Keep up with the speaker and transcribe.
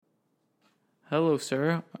Hello,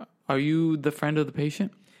 sir. Are you the friend of the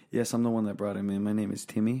patient? Yes, I'm the one that brought him in. My name is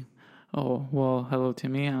Timmy. Oh, well, hello,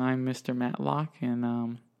 Timmy. I'm Mr. Matlock,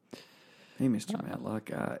 and Hey, Mr. Matlock.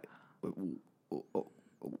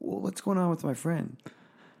 What's going on with my friend?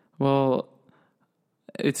 well,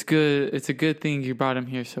 it's good. It's a good thing you brought him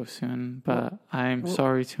here so soon, but I'm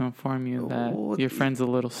sorry to inform you that your friend's a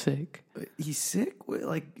little sick. He's sick? What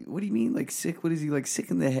do you mean, like sick? What is he, like sick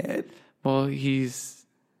in the head? Well, he's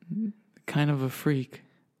kind of a freak.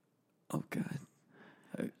 Oh, God.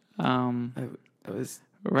 I was...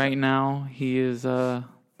 Right now, he is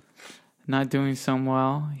not doing so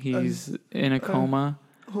well. He's in a coma.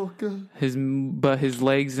 Oh, God. His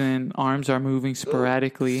legs and arms are moving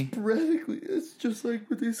sporadically. Sporadically? It's just like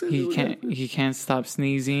what they said. He can't stop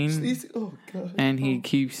sneezing. Oh, God. And he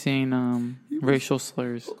keeps saying racial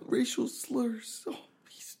slurs. Racial slurs. Oh,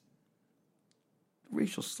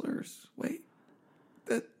 racial slurs. Wait.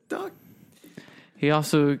 That doc. He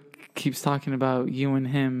also keeps talking about you and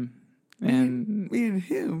him. And me and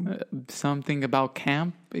him. Something about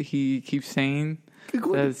camp. He keeps saying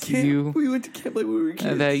that's you. We went to camp like when we were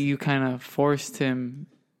kids. That you kind of forced him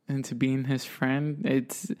into being his friend.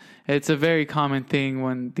 It's a very common thing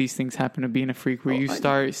when these things happen to being a freak, where you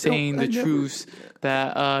start saying the truths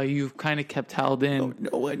that you've kind of kept held in.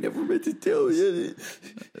 No, I never meant to tell you.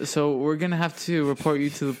 So we're gonna have to report you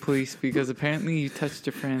to the police because apparently you touched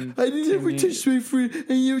your friend. I never touched my friend,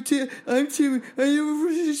 and I'm Timmy. I never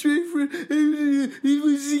touched my friend.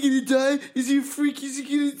 Is he gonna die? Is he a freak? Is he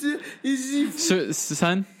gonna die? Is he?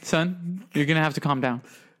 Son, you're gonna have to calm down.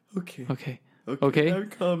 Okay.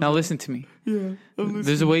 Now listen to me. Yeah,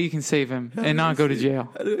 there's a way you can save him and not go to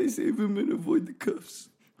jail. How do I save him and avoid the cuffs?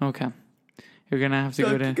 Okay. You're gonna have to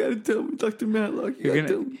go to. You gotta tell me, Dr. Matlock. You're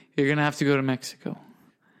gonna have to go to Mexico.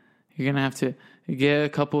 You're gonna have to get a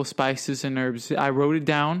couple of spices and herbs. I wrote it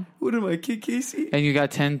down. What am I, Kid Casey? And you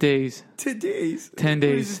got 10 days. 10 days. 10 days.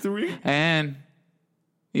 What is this, the ring? And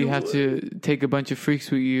you have to take a bunch of freaks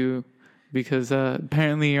with you because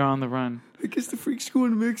apparently you're on the run. I guess the freaks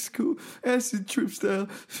going to Mexico, acid trip style.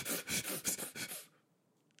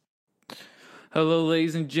 Hello,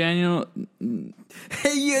 ladies and gentlemen.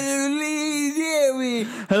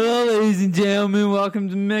 Hello, ladies and gentlemen. Welcome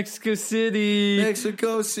to Mexico City.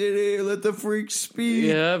 Mexico City. Let the freaks speak.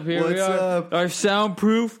 Yep, here we are. What's up? Our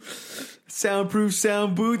soundproof sound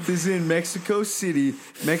booth is in Mexico City,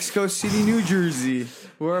 New Jersey.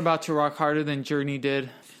 We're about to rock harder than Journey did.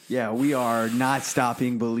 Yeah, we are not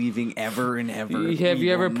stopping believing ever and ever. Have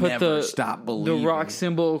you ever put the rock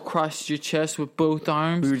symbol across your chest with both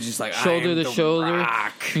arms? We were just like, shoulder to shoulder.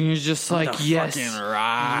 Rock. And you're just like, yes.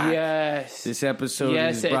 Rock. Yes. This episode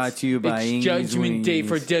is brought to you by It's Judgment Day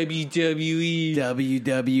for WWE.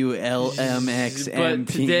 WWLMXMP. But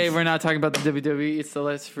today we're not talking about the WWE. It's the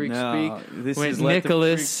Let's Freak Speak. This with is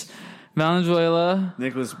Nicholas Valenzuela.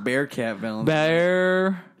 Nicholas Bearcat Valenzuela.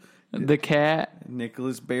 Bear the Cat.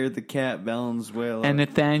 Nicholas Bear the Cat Valenzuela. And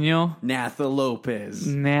Nathaniel Natha Lopez.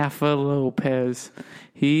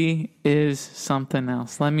 He is something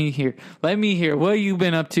else. Let me hear. What you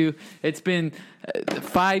been up to? It's been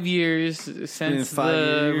 5 years since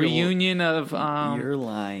the reunion of you're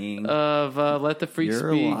lying. Of Let the Freak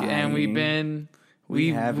Speak, lying. and we've been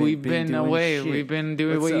away. Shit. We've been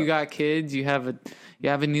doing What's what up? you got kids. You have a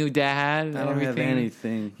new dad. I don't have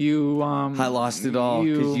anything. I lost it all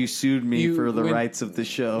because you sued me for the rights of the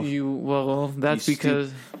show. That's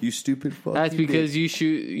because you stupid fuck. That's because you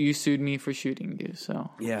sued me for shooting you. So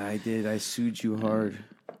yeah, I did. I sued you hard.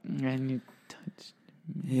 And you touched.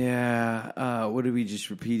 Yeah. What are we just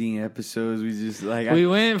repeating episodes? We just we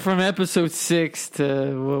went from episode 6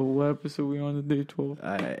 to what episode we on today? 12.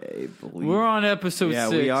 I believe we're on episode 6. Yeah,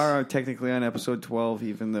 we are technically on episode 12,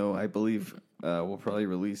 even though I believe we'll probably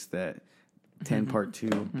release that 10 part 2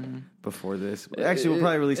 before this. Actually, we'll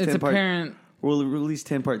probably release 10 part. We'll release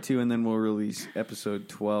 10 part 2, and then we'll release episode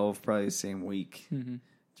 12 probably the same week. Mm-hmm.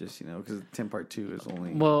 Just, because 10 part 2 is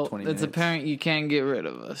only 20 minutes. It's apparent you can't get rid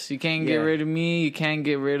of us. You can't get rid of me. You can't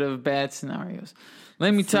get rid of bad scenarios.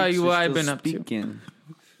 Let me tell you what I've been up to.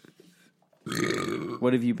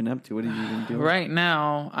 What have you been up to? What have you been doing? Right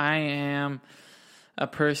now, I am a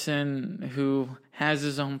person who has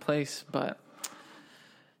his own place, but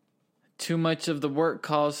too much of the work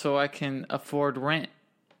calls so I can afford rent.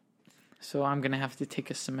 So I'm going to have to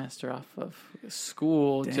take a semester off of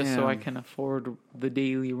school just so I can afford the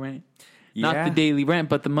daily rent. Yeah. Not the daily rent,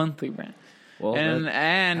 but the monthly rent. Well,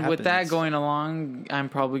 and with that going along, I'm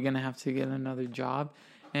probably going to have to get another job.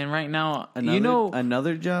 And right now,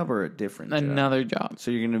 another job or a different job? Another job.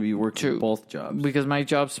 So you're going to be working both jobs. Because my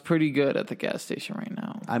job's pretty good at the gas station right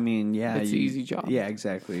now. I mean, yeah. It's an easy job. Yeah,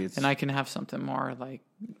 exactly. And I can have something more, like,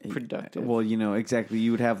 productive. Well, exactly.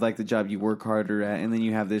 You would have, like, the job you work harder at, and then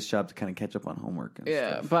you have this job to kind of catch up on homework and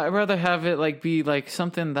stuff. But I'd rather have it, like, be, like,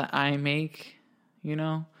 something that I make,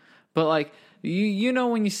 But, like...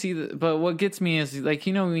 when you see but what gets me is like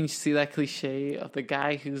when you see that cliche of the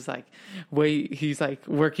guy who's like he's like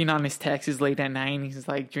working on his taxes late at night and he's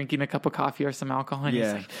like drinking a cup of coffee or some alcohol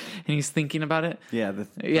and he's thinking about it.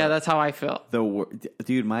 That's how I felt.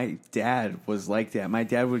 Dude, my dad was like that. My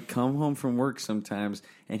dad would come home from work sometimes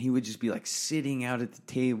and he would just be like sitting out at the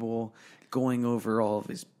table going over all of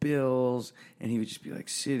his bills, and he would just be like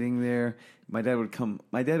sitting there. My dad would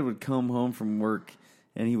come home from work.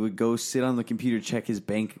 And he would go sit on the computer, check his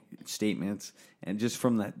bank statements, and just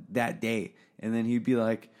from that day. And then he'd be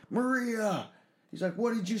like, Maria! He's like,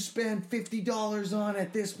 what did you spend $50 on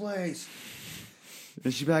at this place?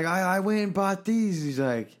 And she'd be like, I went and bought these. He's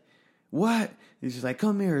like, what? He's just like,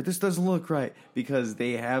 come here. This doesn't look right. Because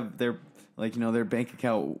they have their bank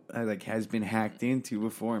account has been hacked into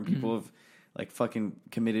before, and people have like fucking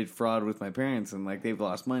committed fraud with my parents, and like they've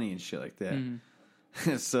lost money and shit like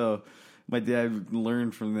that. So... my dad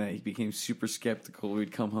learned from that. He became super skeptical.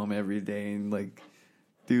 We'd come home every day and like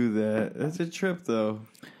do that. That's a trip, though.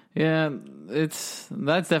 Yeah, that's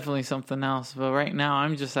definitely something else. But right now,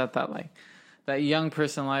 I'm just at that young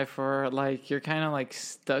person life where like you're kind of like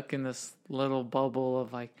stuck in this little bubble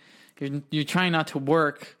of like you're trying not to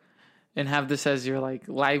work and have this as your like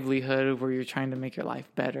livelihood where you're trying to make your life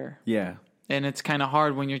better. Yeah, and it's kind of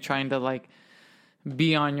hard when you're trying to like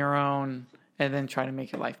be on your own and then try to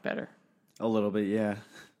make your life better. A little bit, yeah.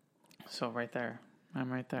 So right there.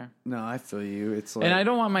 I'm right there. No, I feel you. It's like... And I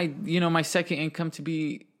don't want my second income to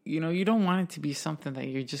be, you don't want it to be something that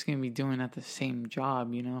you're just going to be doing at the same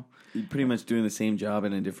job, You're pretty much doing the same job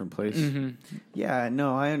in a different place. Mm-hmm. Yeah,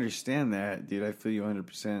 no, I understand that, dude. I feel you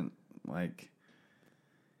 100%. Like,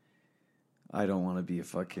 I don't want to be a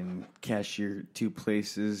fucking cashier 2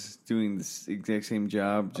 places doing the exact same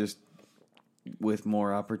job, just... with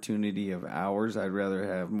more opportunity of hours. I'd rather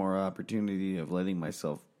have more opportunity of letting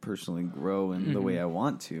myself personally grow in the way I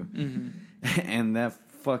want to. And that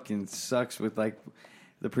fucking sucks with like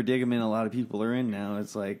the predicament a lot of people are in now.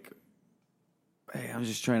 It's like, hey, I'm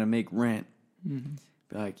just trying to make rent.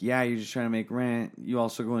 Like, yeah, you're just trying to make rent. You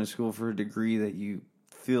also go to school for a degree that you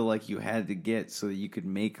feel like you had to get so that you could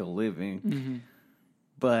make a living.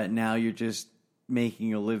 But now you're just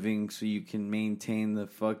making a living so you can maintain the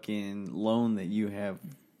fucking loan that you have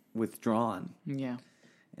withdrawn. Yeah.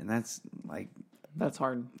 And that's like... that's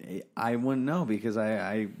hard. I wouldn't know because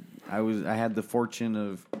I had the fortune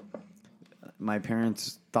of my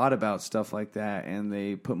parents thought about stuff like that and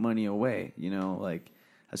they put money away, like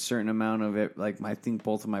a certain amount of it. Like I think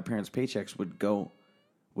both of my parents' paychecks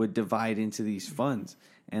would divide into these funds,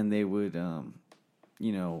 and they would, a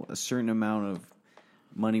certain amount of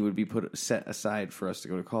money would be set aside for us to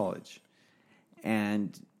go to college.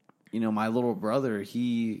 And, my little brother,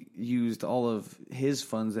 he used all of his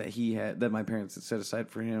funds that my parents had set aside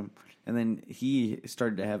for him. And then he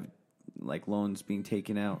started to have like loans being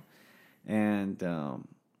taken out. And,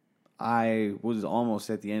 I was almost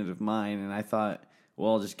at the end of mine, and I thought,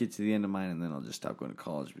 well, I'll just get to the end of mine and then I'll just stop going to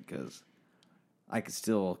college because I could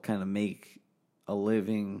still kind of make a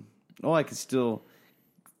living. Oh, I could still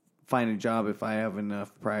find a job if I have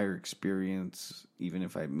enough prior experience, even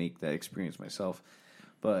if I make that experience myself.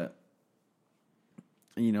 But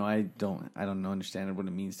I don't understand what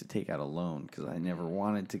it means to take out a loan because I never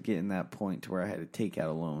wanted to get in that point to where I had to take out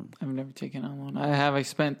a loan. I've never taken out a loan. I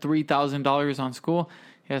spent $3,000 on school.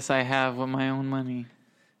 Yes, I have with my own money.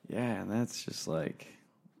 Yeah, and that's just like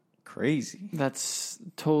crazy. That's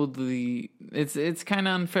totally it's kind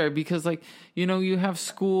of unfair because like you have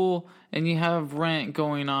school and you have rent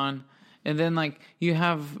going on, and then like you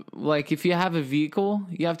have like if you have a vehicle,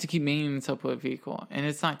 you have to keep maintenance up with a vehicle, and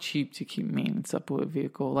it's not cheap to keep maintenance up with a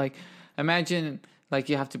vehicle. Like imagine like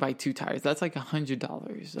you have to buy 2 tires. That's like $100.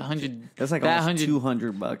 That's like almost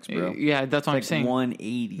 $200, bro. Yeah, that's what I'm saying.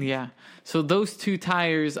 $180. Yeah. So those 2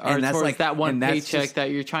 tires are towards like, that one paycheck that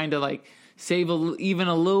you're trying to like save even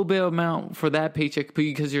a little bit amount for that paycheck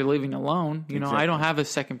because you're living alone. Exactly. I don't have a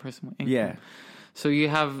second person income. Yeah. So you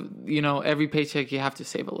have, every paycheck you have to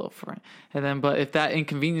save a little for it. And then, but if that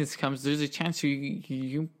inconvenience comes, there's a chance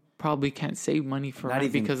you probably can't save money for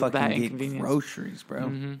it because of that inconvenience. Groceries, bro.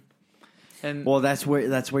 Mm-hmm. And well, that's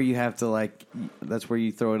where you have to like, that's where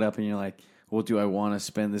you throw it up and you're like, well, do I want to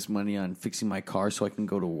spend this money on fixing my car so I can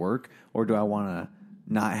go to work, or do I want to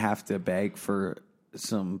not have to beg for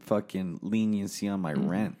some fucking leniency on my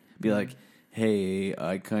rent. Be like, hey,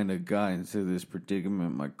 I kind of got into this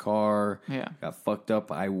predicament. My car got fucked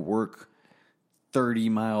up. I work 30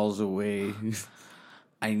 miles away.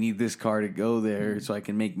 I need this car to go there so I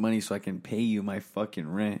can make money so I can pay you my fucking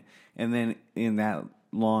rent. And then in that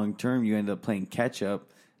long term, you end up playing catch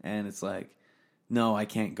up. And it's like, no, I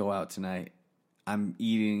can't go out tonight. I'm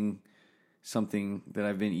eating something that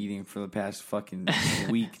I've been eating for the past fucking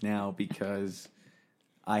week now because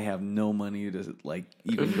I have no money to like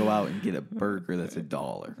even go out and get a burger that's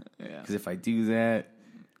 $1. Because if I do that,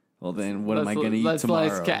 well, then what am I going to eat tomorrow?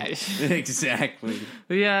 Less cash. Exactly.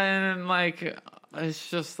 Yeah, and like it's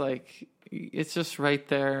just like it's just right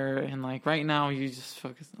there, and like right now you just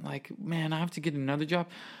focus. Like, man, I have to get another job.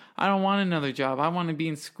 I don't want another job. I want to be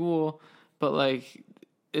in school, but like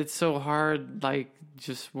it's so hard. Like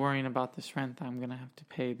just worrying about this rent I'm gonna have to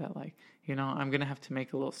pay. That like. You know, I'm going to have to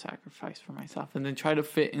make a little sacrifice for myself and then try to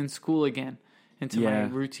fit in school again into my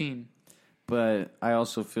routine. But I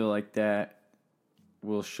also feel like that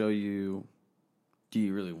will show you, do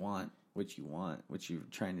you really want, what you're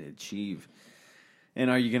trying to achieve?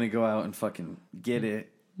 And are you going to go out and fucking get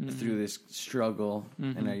it through this struggle?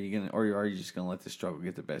 And are you going to, or are you just going to let the struggle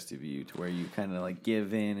get the best of you to where you kind of like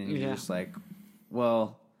give in and you're just like,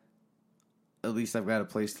 well, at least I've got a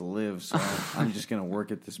place to live, so I'm just going to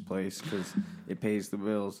work at this place because it pays the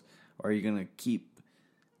bills? Or are you going to keep,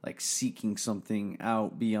 like, seeking something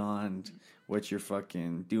out beyond what you're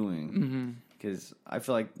fucking doing? Because I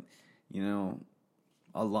feel like, you know,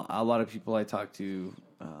 a lot of people I talk to,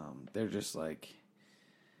 they're just like,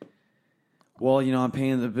 well, you know, I'm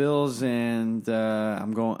paying the bills and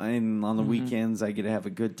I'm going, and on the weekends I get to have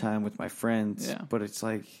a good time with my friends. Yeah. But it's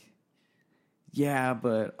like, yeah,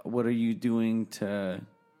 but what are you doing to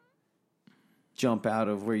jump out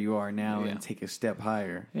of where you are now and take a step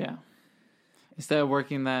higher? Yeah. Instead of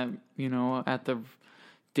working that, you know, at the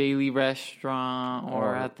daily restaurant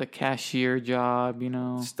or at the cashier job, you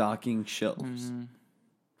know. Stocking shelves.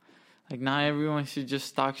 Like, not everyone should just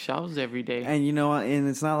stock shelves every day. And, you know, and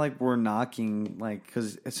it's not like we're knocking, like,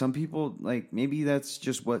 because some people, like, maybe that's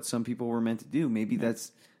just what some people were meant to do. Maybe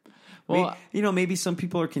that's... Well, you know, maybe some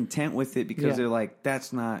people are content with it because they're like,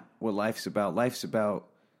 that's not what life's about. Life's about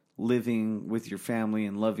living with your family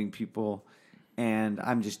and loving people. And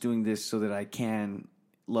I'm just doing this so that I can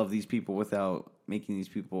love these people without making these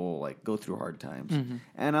people like go through hard times.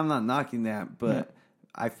 And I'm not knocking that, but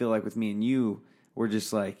I feel like with me and you, we're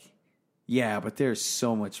just like, yeah, but there's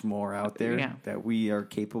so much more out there that we are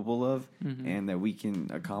capable of and that we can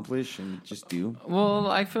accomplish and just do. Well,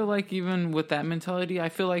 I feel like even with that mentality, I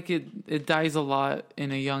feel like it dies a lot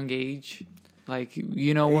in a young age. Like,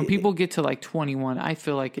 you know, when people get to like 21, I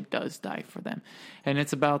feel like it does die for them. And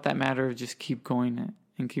it's about that matter of just keep going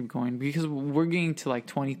and keep going. Because we're getting to like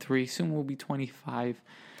 23, soon we'll be 25.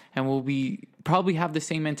 And we'll be probably have the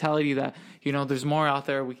same mentality that, you know, there's more out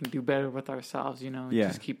there. We can do better with ourselves, you know.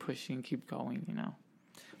 Just keep pushing, keep going, you know.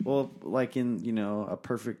 Well, like in, you know, a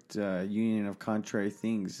perfect union of contrary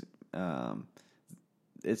things,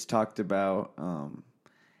 it's talked about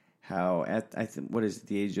how at, what is it,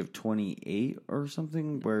 the age of 28 or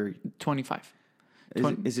something? Where 25.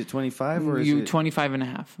 Is it 25 or is it 25 and a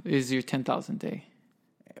half is your 10,000 day.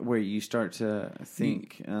 Where you start to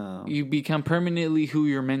think... you become permanently who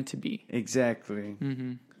you're meant to be. Exactly.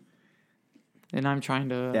 And I'm trying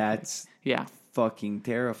to... That's fucking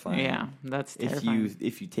terrifying. Yeah, that's terrifying.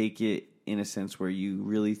 If you take it in a sense where you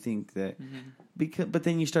really think that... But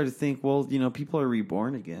then you start to think, well, you know, people are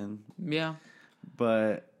reborn again. Yeah.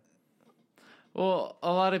 But... Well,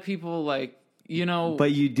 a lot of people, like, you know...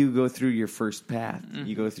 But you do go through your first path.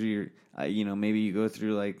 You go through your... you know, maybe you go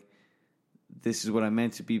through, like... This is what I'm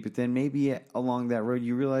meant to be, but then maybe along that road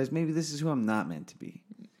you realize maybe this is who I'm not meant to be.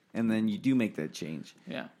 And then you do make that change.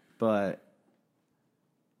 Yeah. But,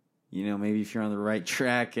 you know, maybe if you're on the right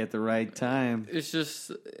track at the right time. It's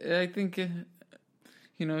just, I think,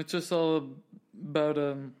 you know, it's just all about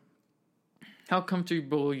how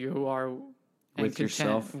comfortable you are with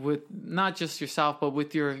yourself. With not just yourself, but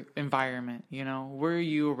with your environment, you know. Where are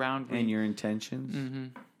you around? And your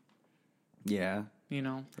intentions. Yeah. You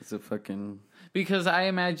know, it's a fucking... Because I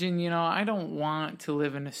imagine, you know, I don't want to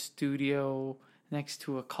live in a studio next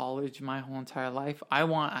to a college my whole entire life. I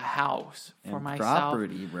want a house for myself.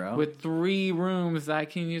 Property, bro. With 3 rooms that I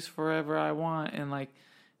can use forever I want and like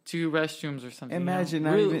 2 restrooms or something. Imagine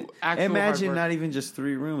not even just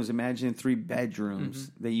 3 rooms. Imagine 3 bedrooms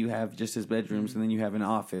that you have just as bedrooms, and then you have an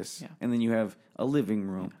office, and then you have a living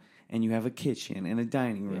room. and you have a kitchen and a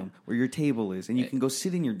dining room where your table is, and you can go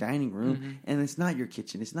sit in your dining room, and it's not your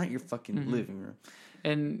kitchen, it's not your fucking living room.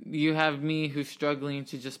 And you have me who's struggling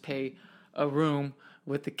to just pay a room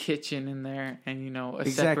with the kitchen in there, and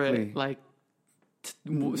separate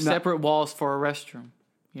separate walls for a restroom.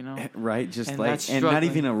 Right? Just and not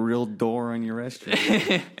even a real door on your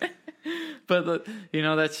restroom. But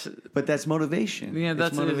that's motivation. Yeah,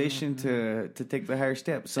 that's motivation to take the higher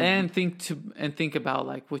steps. And think about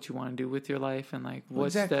like what you want to do with your life and like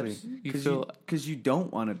what steps you feel, because you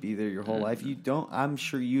don't want to be there your whole life. You don't. I'm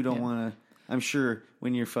sure you don't want to. I'm sure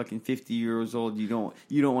when you're fucking 50 years old, you don't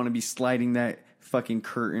want to be sliding that fucking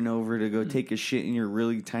curtain over to go take a shit in your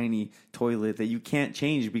really tiny toilet that you can't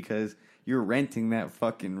change because you're renting that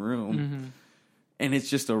fucking room. And it's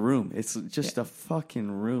just a room. It's just a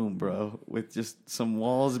fucking room, bro, with just some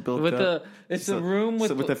walls built up. It's a room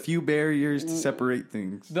with a few barriers to separate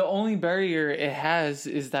things. The only barrier it has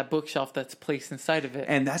is that bookshelf that's placed inside of it,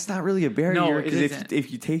 and that's not really a barrier because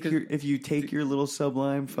if you take your little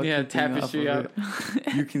Sublime fucking tapestry out,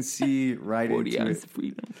 you can see right into it.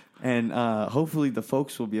 Freedom. And hopefully the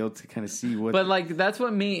folks will be able to kind of see what. But like that's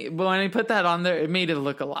what made. But when I put that on there, it made it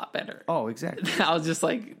look a lot better. Oh, exactly. I was just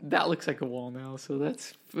like, that looks like a wall now, so that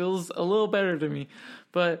feels a little better to me.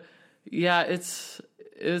 But yeah, it's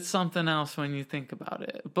something else when you think about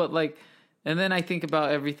it. But like, and then I think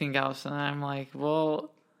about everything else, and I'm like,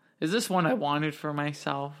 well, is this one I wanted for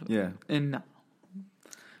myself? Yeah. And no.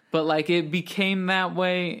 But like, it became that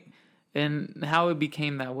way. And how it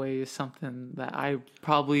became that way is something that I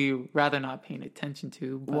probably rather not paying attention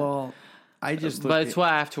to. But, it's what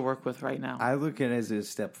I have to work with right now. I look at it as a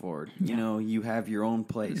step forward. Yeah. You have your own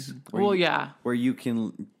place. Where you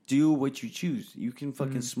can do what you choose. You can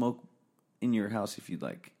fucking smoke in your house if you'd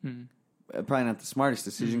like. Probably not the smartest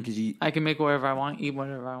decision because I can make whatever I want, eat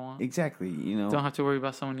whatever I want. Exactly, Don't have to worry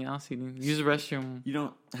about someone else eating. Use the restroom. You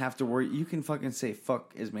don't have to worry. You can fucking say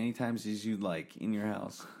fuck as many times as you'd like in your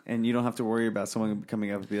house, and you don't have to worry about someone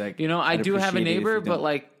coming up and be like, I do have a neighbor, but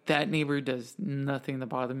like that neighbor does nothing to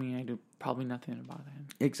bother me. I do probably nothing to bother him.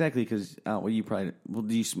 Exactly, because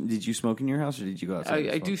did you smoke in your house or did you go outside?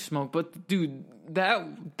 I do smoke, but dude, that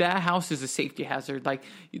house is a safety hazard. Like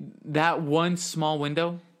that one small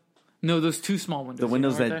window. No, those two small windows. The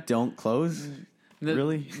windows that don't close?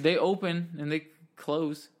 Really? They open and they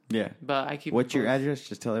close. Yeah. But I keep. What's your address?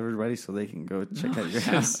 Just tell everybody so they can go check out your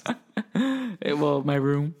house. My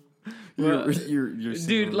room. Your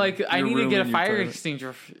dude, like I need to get a fire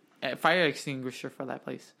extinguisher for that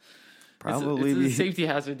place. Probably. It's a safety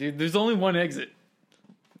hazard, dude. There's only one exit.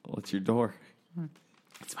 Well, it's your door.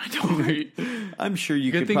 It's my door. I'm sure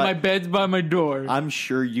you could. Good thing my bed's by my door. I'm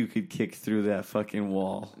sure you could kick through that fucking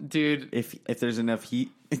wall, dude. If there's enough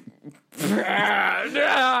heat. Fucking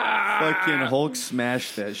Hulk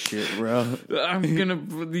smash that shit, bro. I'm gonna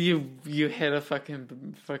you hit a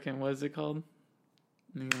fucking what is it called?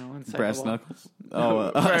 Brass knuckles.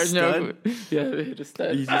 Stud? Yeah, hit a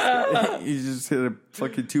stud. You just hit a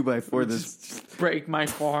fucking 2x4 that's break my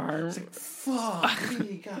forearm. Fuck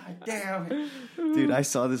me, god damn it. Dude, I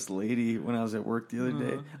saw this lady when I was at work the other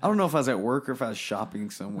day. I don't know if I was at work or if I was shopping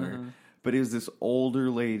somewhere, but it was this older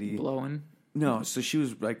lady. Blowing? No, so she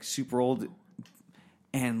was like super old,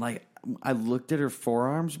 and like I looked at her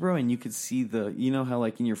forearms, bro, and you could see how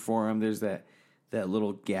like in your forearm there's that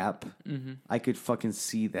little gap. I could fucking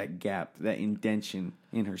see that gap, that indentation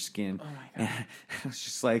in her skin. Oh my god! And I was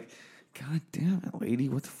just like, God damn it, lady,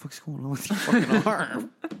 what the fuck's going on with your fucking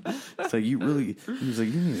arm? It's like, he was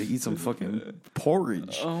like, you need to eat some fucking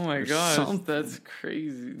porridge. Oh my gosh, that's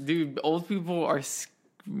crazy. Dude, old people are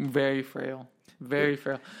very frail. Very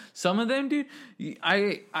frail. Some of them, dude,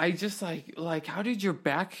 I just like, how did your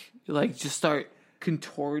back just start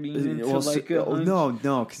contorting into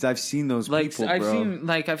no, because I've seen those people, bro.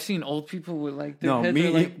 I've seen old people with their heads are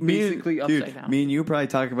basically upside down. Me and you probably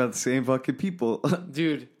talk about the same fucking people,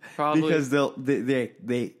 dude. Probably because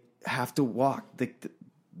they have to walk.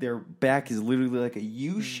 Their back is literally like a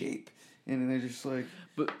U shape, and they're just like.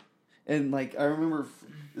 And like I remember,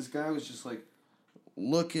 this guy was just like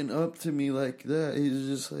looking up to me like that. He was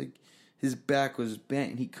just like, his back was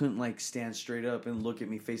bent, and he couldn't like stand straight up and look at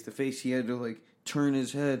me face to face. He had to like turn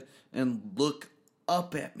his head and look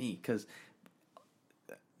up at me because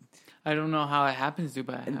I don't know how it happens, dude.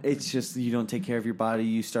 But it's just you don't take care of your body.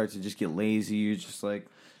 You start to just get lazy. You're just like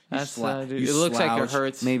it looks like it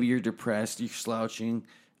hurts. Maybe you're depressed. You're slouching.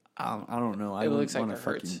 I don't know. I wouldn't want to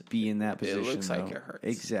fucking be in that position. It looks like it hurts.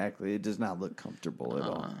 Exactly. It does not look comfortable at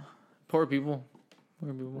all. Poor people.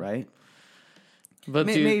 Right? But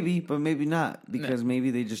maybe, but maybe not, because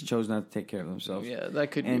maybe they just chose not to take care of themselves. Yeah,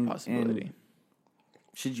 that could be a possibility.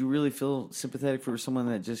 should you really feel sympathetic for someone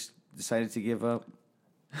that just decided to give up?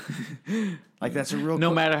 Like that's a real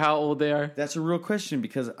no matter how old they are. That's a real question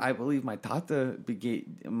because I believe my tata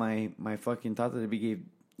my fucking tata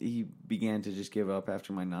he began to just give up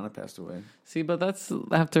after my nana passed away. See, but that's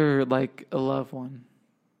after like a loved one.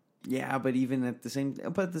 Yeah, but even at the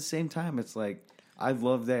same time, it's like I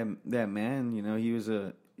love that man. You know, he was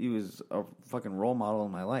a fucking role model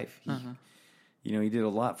in my life. You know, he did a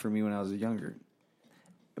lot for me when I was younger.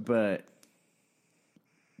 But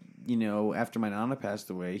you know, after my nana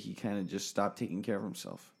passed away, he kind of just stopped taking care of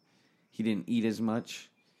himself. He didn't eat as much.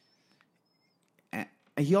 And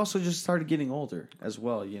he also just started getting older as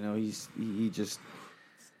well. You know, he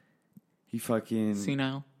fucking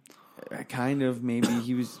senile. Kind of, maybe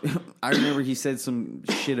he was. I remember he said some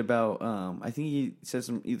shit about. I think he said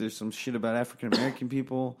either some shit about African American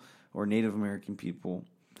people or Native American people.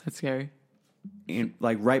 That's scary. And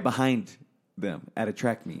like right behind them at a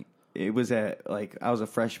track meet. It was at like I was a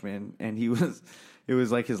freshman, and it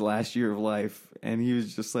was like his last year of life, and he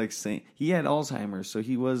was just like saying he had Alzheimer's, so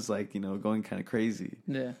he was like going kind of crazy.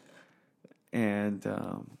 Yeah. And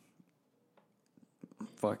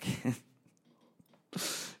fucking.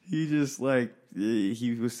 He just like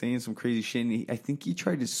he was saying some crazy shit. And I think he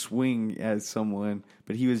tried to swing at someone,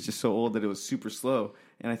 but he was just so old that it was super slow.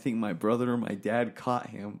 And I think my brother or my dad caught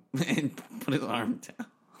him and put his arm down.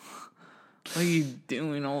 What are you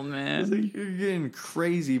doing, old man? It's like, you're getting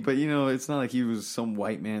crazy, but it's not like he was some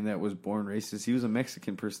white man that was born racist. He was a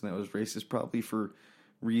Mexican person that was racist, probably for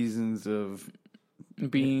reasons of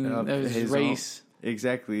being his race.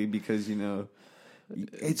 Exactly, because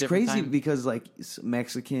it's crazy time. Because like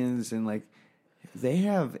Mexicans and like they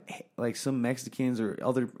have like some Mexicans or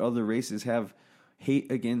other races have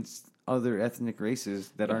hate against other ethnic races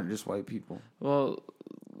that aren't just white people. Well,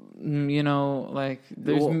 like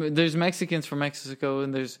there's Mexicans from Mexico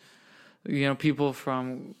and there's people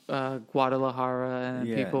from Guadalajara and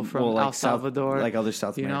people from like El Salvador, like other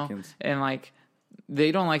South Americans, and like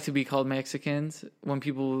they don't like to be called Mexicans when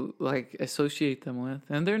people like associate them with,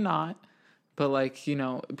 and they're not. But, like,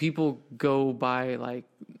 people go by, like,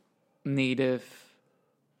 native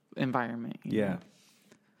environment. You know?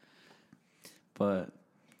 But,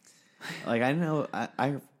 like, I know,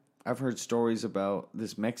 I've heard stories about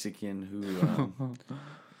this Mexican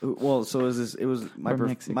who, so it was my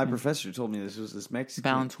professor told me this was this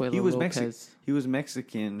Mexican. Valenzuela Lopez. He was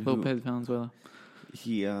Mexican. Lopez Valenzuela.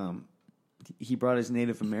 He brought his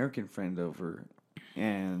Native American friend over.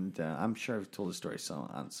 And I'm sure I've told the story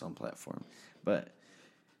on some platform, but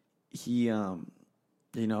he,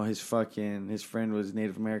 his friend was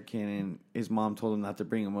Native American, and his mom told him not to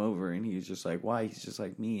bring him over, and he was just like, "Why? He's just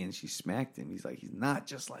like me." And she smacked him. He's like, "He's not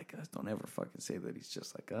just like us. Don't ever fucking say that he's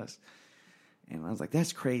just like us." And I was like,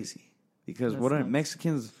 "That's crazy," because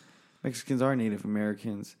Mexicans are Native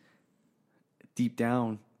Americans deep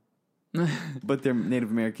down, but they're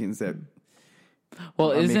Native Americans that.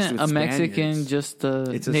 Well, isn't a Mexican just a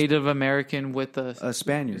Native American with a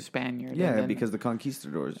Spaniard? Yeah, because the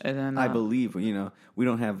conquistadors. And then I believe we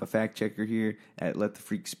don't have a fact checker here at Let the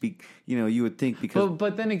Freak Speak. You would think because.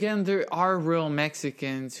 But then again, there are real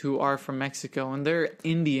Mexicans who are from Mexico and they're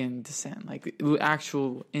Indian descent, like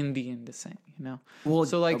actual Indian descent. Well,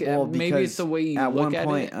 so like maybe it's the way you look at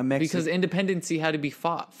it. Because independency had to be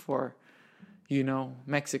fought for.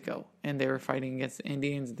 Mexico, and they were fighting against the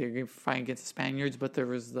Indians. They were fighting against the Spaniards, but there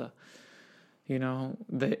was the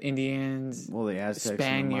Indians, the Aztecs,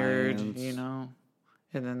 Spaniard, and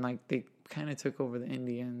then like they kind of took over the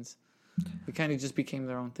Indians. It kind of just became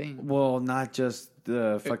their own thing. Well, not just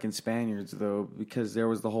the fucking Spaniards though, because there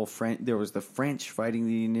was the French fighting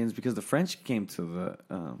the Indians because the French came to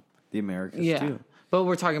the Americas too. But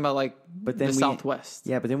we're talking about like the Southwest.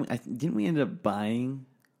 Yeah, but then didn't we end up buying?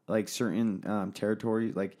 Like certain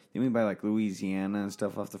territories, like didn't we buy like Louisiana and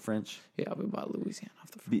stuff off the French? Yeah, we bought Louisiana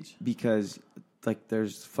off the French because like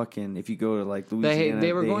there's fucking if you go to like Louisiana,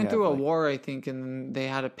 they were going through a war, I think, and they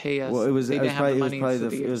had to pay us. Well, it was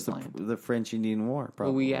the French Indian War,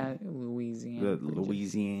 probably. Louisiana, the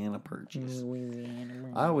Louisiana Purchase.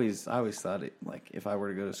 I always thought it like if I were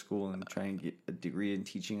to go to school and try and get a degree in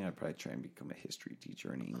teaching, I'd probably try and become a history teacher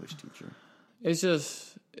or an English teacher. It's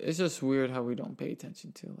just weird how we don't pay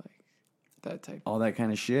attention to like that type all that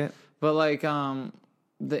kind of shit. But like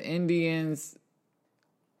the Indians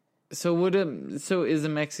so is a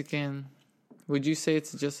Mexican, would you say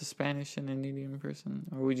it's just a Spanish and an Indian person,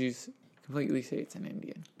 or would you completely say it's an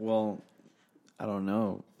Indian? Well, I don't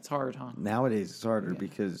know. It's hard, huh? Nowadays it's harder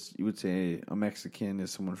because you would say a Mexican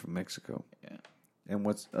is someone from Mexico. Yeah. And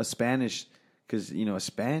what's a Spanish because a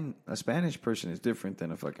Spanish person is different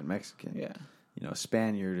than a fucking Mexican. Yeah.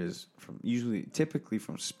 Spaniard is typically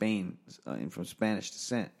from Spain and from Spanish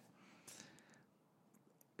descent.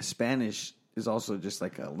 Spanish is also just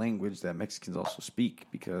like a language that Mexicans also speak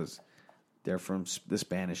because they're from the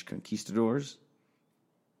Spanish conquistadors,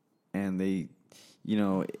 and they,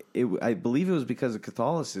 I believe it was because of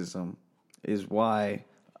Catholicism is why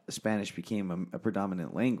Spanish became a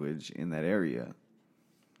predominant language in that area.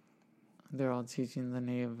 They're all teaching the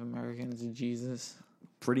Native Americans Jesus.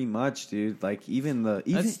 Pretty much, dude. Like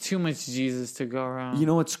that's too much Jesus to go around. You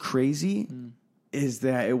know what's crazy is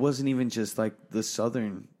that it wasn't even just like the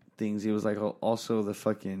southern things. It was like also the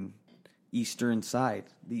fucking eastern side,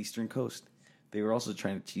 the eastern coast. They were also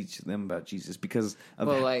trying to teach them about Jesus because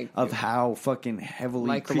of how fucking heavily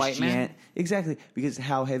like Christianity. Exactly, because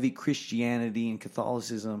how heavy Christianity and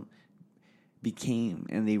Catholicism became,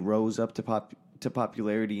 and they rose up to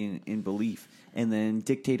popularity in belief, and then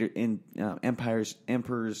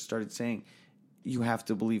emperors started saying, "You have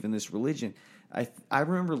to believe in this religion." I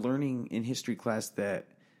remember learning in history class that,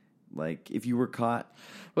 like, if you were caught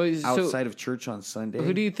outside of church on Sunday,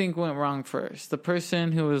 who do you think went wrong first? The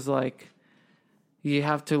person who was like, "You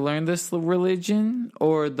have to learn this religion,"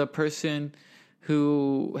 or the person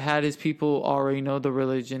who had his people already know the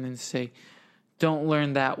religion and say, "Don't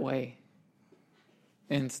learn that way,"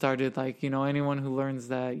 and started like, anyone who learns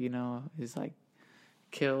that, is like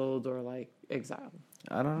killed or like exiled.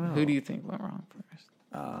 I don't know. Who do you think went wrong first?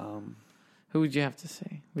 Who would you have to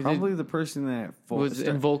say? Probably the person that was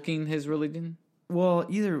invoking his religion. Well,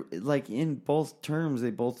 either like in both terms,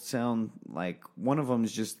 they both sound like one of them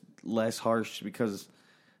is just less harsh because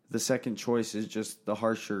the second choice is just the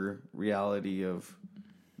harsher reality of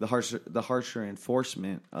the harsher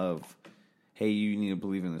enforcement of, hey, you need to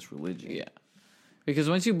believe in this religion. Yeah, because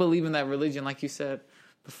once you believe in that religion, like you said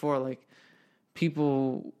before, like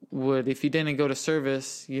people would, if you didn't go to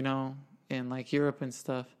service, in like Europe and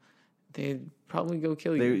stuff, they'd probably go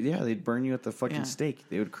kill you. They'd burn you at the fucking stake.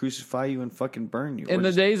 They would crucify you and fucking burn you. In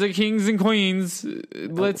the days of kings and queens,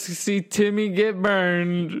 let's see Timmy get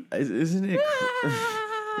burned. Isn't it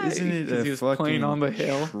a he was fucking playing on the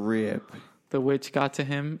hill. Trip? The witch got to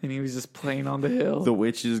him, and he was just playing on the hill. The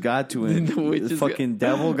witches got to him. The fucking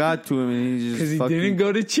devil got to him, and he just because he didn't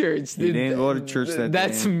go to church. He didn't go to church that day.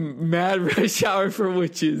 That's mad rush hour for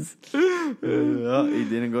witches. He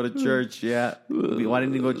didn't go to church. Yeah. Why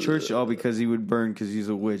didn't he go to church? Oh, because he would burn because he's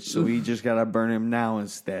a witch. So we just gotta burn him now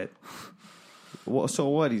instead. Well, so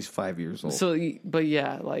what? He's 5 years old. But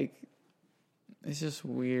yeah, like it's just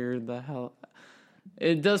weird. The hell,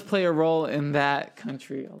 it does play a role in that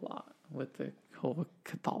country a lot with the whole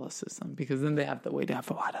Catholicism, because then they have the way to have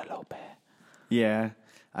Guadalupe. Yeah,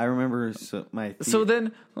 I remember So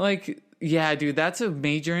then, like, yeah, dude, that's a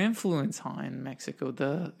major influence on Mexico,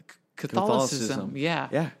 the Catholicism.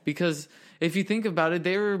 Yeah. Because if you think about it,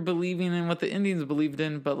 they were believing in what the Indians believed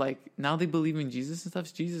in, but, like, now they believe in Jesus and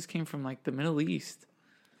stuff. Jesus came from, like, the Middle East.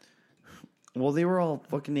 Well, they were all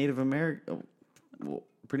fucking Native American. Well,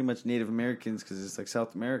 pretty much Native Americans, because it's, like,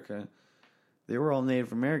 South America. They were all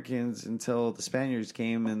Native Americans until the Spaniards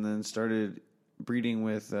came and then started breeding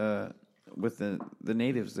with the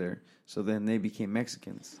natives there. So then they became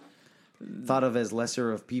Mexicans, thought of as lesser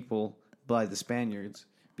of people by the Spaniards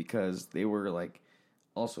because they were like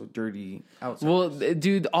also dirty outsiders. Well,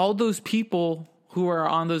 dude, all those people who were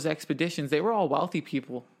on those expeditions, they were all wealthy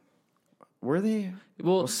people. Were they?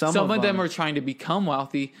 Well, some of them are trying to become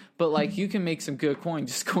wealthy, but like you can make some good coin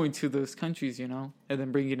just going to those countries, and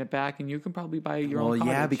then bringing it back, and you can probably buy your own cottage. Well,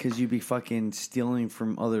 yeah, because you'd be fucking stealing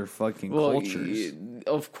from other fucking cultures.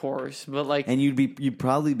 Of course, but like, and you'd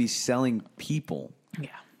probably be selling people. Yeah.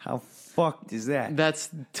 How fucked is that? That's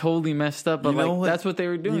totally messed up, but that's what they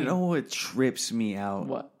were doing. You know what trips me out?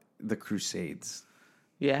 What? The Crusades.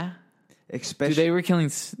 Yeah. Especially,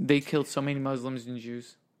 they killed so many Muslims and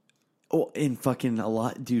Jews. Oh, and fucking a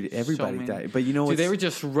lot, dude. Everybody died, but you know what? They were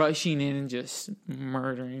just rushing in and just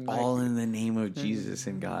murdering, all in the name of Jesus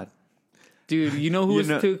and God. Dude, you know who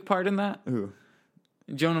took part in that? Who?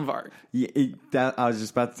 Joan of Arc. Yeah, I was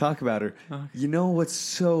just about to talk about her. Okay. You know what's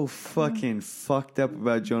so fucking fucked up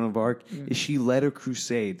about Joan of Arc is she led a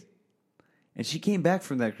crusade, and she came back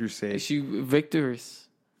from that crusade. She victorious,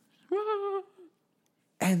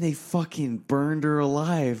 and they fucking burned her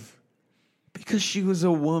alive because she was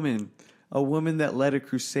a woman. A woman that led a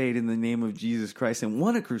crusade in the name of Jesus Christ and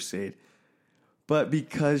won a crusade. But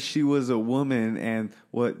because she was a woman and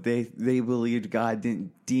what they believed God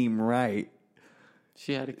didn't deem right,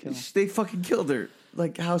 she had to kill her. They fucking killed her.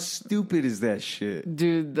 Like, how stupid is that shit?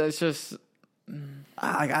 Dude, that's just...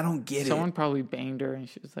 I don't get Someone probably banged her and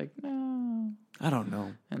she was like, no. I don't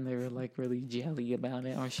know. And they were like really jelly about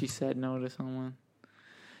it, or she said no to someone.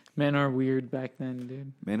 Men are weird back then,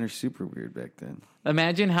 dude. Men are super weird back then.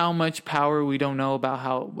 Imagine how much power we don't know about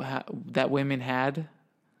how that women had.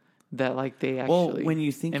 That like they actually when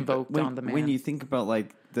you think invoked on the man. When you think about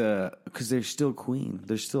like because there's still queen.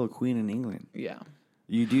 There's still a queen in England. Yeah.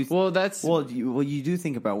 You do. You do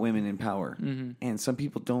think about women in power, and some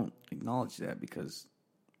people don't acknowledge that because,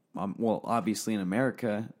 obviously in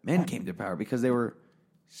America, men came to power because they were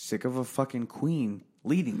sick of a fucking queen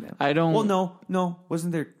leading them. I don't. Well, no.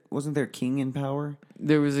 Wasn't there a king in power?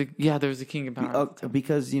 There was a king in power.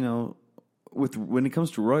 Because when it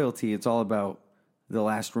comes to royalty, it's all about the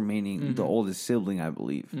last remaining, the oldest sibling, I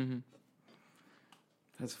believe. Mm-hmm.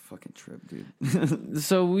 That's a fucking trip, dude.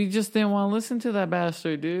 So we just didn't want to listen to that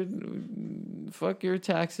bastard, dude. Fuck your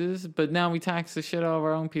taxes. But now we tax the shit out of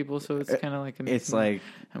our own people, so it's kind of like a it's like,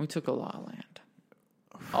 and we took a lot of land,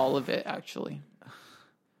 all of it actually.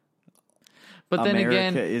 But then America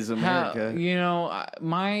again, is America.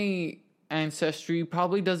 My ancestry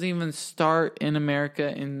probably doesn't even start in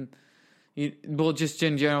America. Just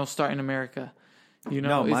in general, start in America.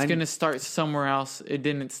 It's going to start somewhere else. It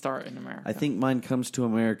didn't start in America. I think mine comes to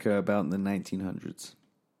America about in the 1900s.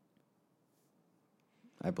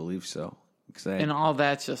 I believe so. And all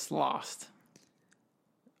that's just lost.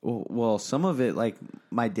 Well, some of it, like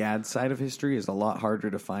my dad's side of history, is a lot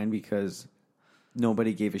harder to find because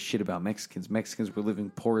nobody gave a shit about Mexicans. Mexicans were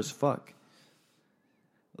living poor as fuck.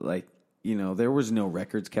 Like, there was no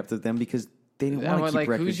records kept of them because they didn't want to keep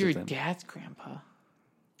records of them. Who's your dad's grandpa?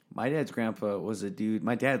 My dad's grandpa was a dude.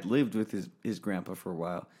 My dad lived with his grandpa for a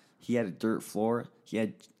while. He had a dirt floor.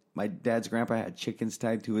 My dad's grandpa had chickens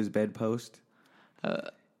tied to his bedpost.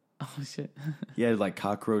 Oh shit! He had like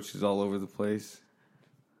cockroaches all over the place.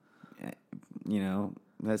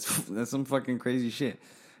 That's some fucking crazy shit.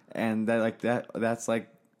 And that's like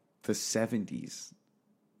the 70s.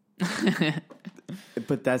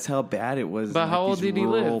 But that's how bad it was. But how old did he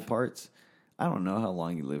live? Parts. I don't know how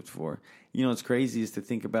long he lived for. What's crazy is to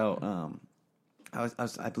think about.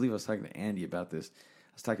 I believe I was talking to Andy about this.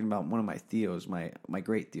 I was talking about one of my Theos, my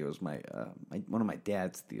great Theos, one of my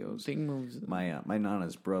dad's Theos. Big moves. My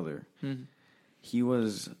Nana's brother. Mm-hmm. He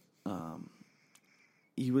was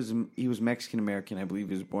Mexican American. I believe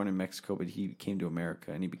he was born in Mexico, but he came to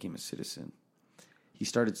America and he became a citizen. He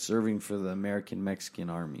started serving for the American Mexican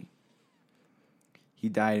Army. He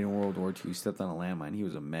died in World War II. He stepped on a landmine. He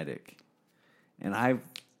was a medic. And I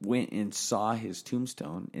went and saw his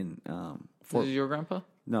tombstone in This is your grandpa?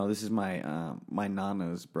 No, this is my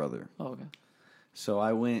Nana's brother. Oh, okay. So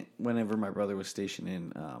I went whenever my brother was stationed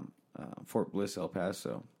in Fort Bliss, El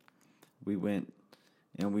Paso. We went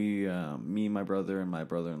and me, my brother, and my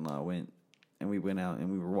brother-in-law went, and we went out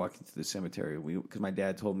and we were walking to the cemetery. Because my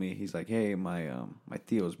dad told me, he's like, hey, my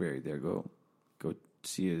Theo's buried there. Go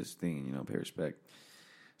see his thing, pay respect.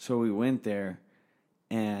 So we went there,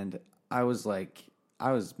 and I was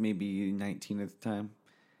maybe 19 at the time,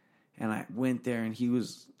 and I went there, and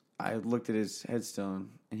I looked at his headstone,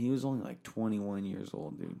 and he was only like 21 years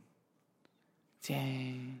old, dude.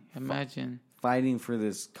 Dang, imagine. Fighting for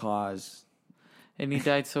this cause. And he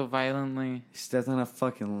died so violently. He stepped on a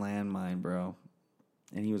fucking landmine, bro.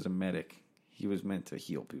 And he was a medic. He was meant to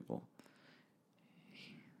heal people.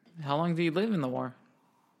 How long did he live in the war?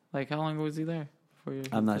 Like, how long was he there?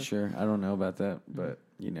 I'm not sure. I don't know about that, but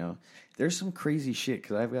there's some crazy shit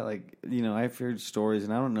because I've got I've heard stories,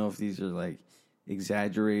 and I don't know if these are like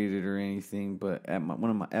exaggerated or anything. But at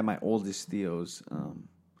my oldest Theo's,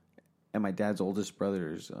 at my dad's oldest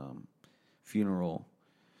brother's funeral,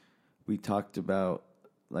 we talked about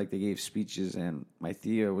they gave speeches, and my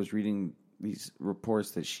Thea was reading these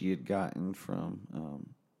reports that she had gotten from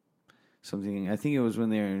something. I think it was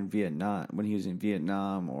when they were in Vietnam, when he was in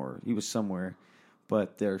Vietnam, or he was somewhere.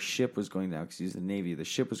 But their ship was going down because he's in the Navy. The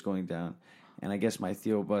ship was going down, and I guess my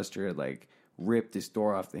Theo Buster had ripped this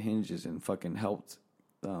door off the hinges and fucking helped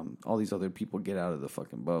all these other people get out of the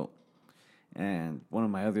fucking boat. And one of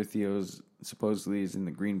my other Theos supposedly is in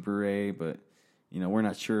the Green Beret, but we're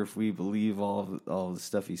not sure if we believe all the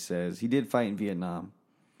stuff he says. He did fight in Vietnam,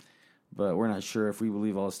 but we're not sure if we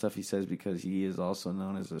believe all the stuff he says because he is also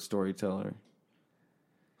known as a storyteller.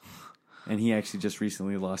 And he actually just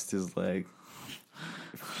recently lost his leg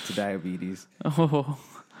to diabetes. Oh,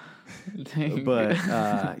 dang. But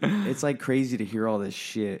it's crazy to hear all this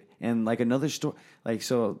shit. And another story,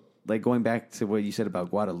 going back to what you said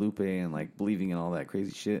about Guadalupe and believing in all that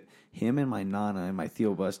crazy shit. Him and my Nana and my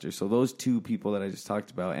Theo Buster. So those two people that I just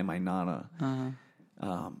talked about and my Nana.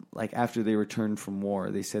 After they returned from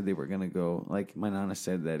war, they said they were gonna go. My Nana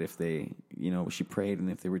said that if they, she prayed,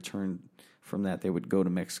 and if they returned from that, they would go to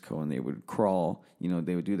Mexico and they would crawl.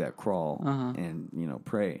 They would do that crawl and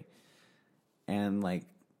pray, and like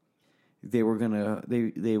they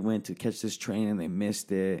went to catch this train and they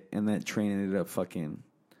missed it, and that train ended up fucking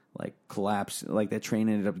like collapse. Like that train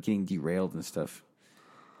ended up getting derailed and stuff.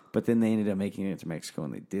 But then they ended up making it to Mexico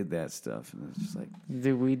and they did that stuff. And it's just like,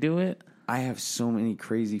 did we do it? I have so many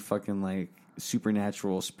crazy fucking like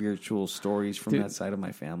supernatural, spiritual stories from that side of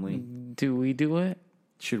my family. Do we do it?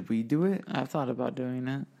 Should we do it? I've thought about doing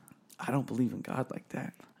it. I don't believe in God like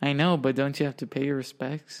that. I know, but don't you have to pay your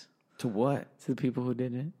respects? To what? To the people who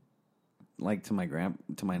did it. Like to my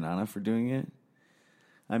nana for doing it?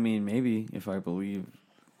 I mean, maybe if I believe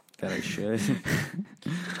that I should.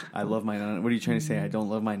 I love my nana. What are you trying to say? I don't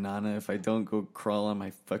love my nana if I don't go crawl on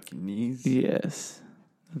my fucking knees? Yes.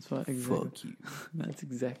 That's what exactly. Fuck you. That's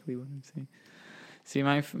exactly what I'm saying. See,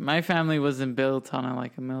 my family wasn't built on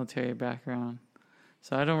a military background.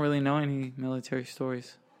 So I don't really know any military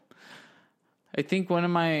stories. I think one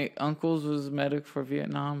of my uncles was a medic for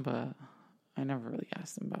Vietnam, but I never really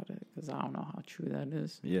asked him about it because I don't know how true that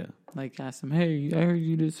is. Yeah. Like, ask him, hey, I heard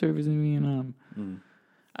you did service in Vietnam.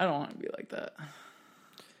 I don't want to be like that.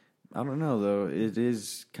 I don't know, though. It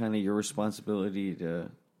is kind of your responsibility to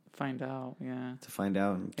find out, yeah. To find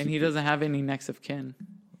out. And he doesn't have any next of kin.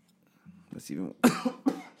 That's even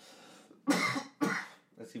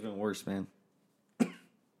worse, man.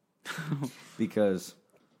 Because,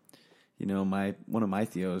 one of my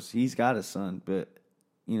Theos, he's got a son, but,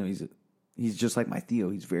 he's just like my Theo.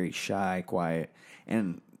 He's very shy, quiet.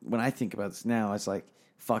 And when I think about this now, it's like,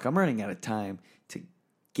 fuck, I'm running out of time to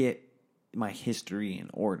get my history in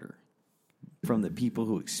order from the people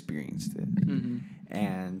who experienced it. Mm-hmm.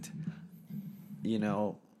 And,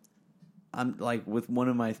 I'm like with one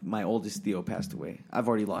of my oldest Theo passed away. I've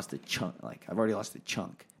already lost a chunk.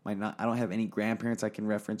 I don't have any grandparents I can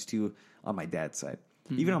reference to on my dad's side.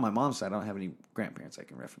 Mm-hmm. Even on my mom's side, I don't have any grandparents I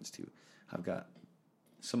can reference to. I've got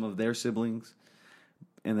some of their siblings,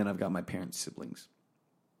 and then I've got my parents' siblings.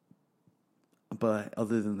 But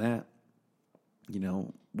other than that,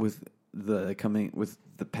 with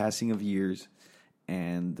the passing of years,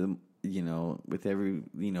 and with every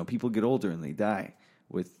people get older and they die.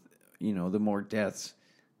 With the more deaths,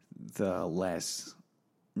 the less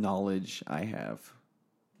knowledge I have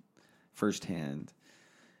firsthand,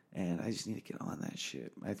 and I just need to get on that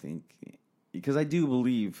shit. I think because I do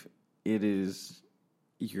believe it is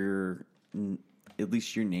at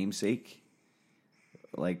least your namesake,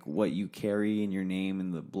 like what you carry in your name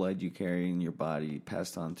and the blood you carry in your body,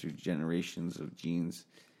 passed on through generations of genes.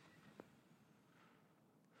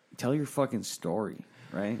 Tell your fucking story,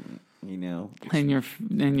 right? And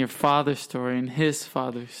your father's story and his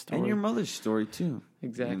father's story and your mother's story too.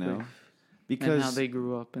 Exactly. Because and how they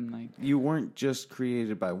grew up and you weren't just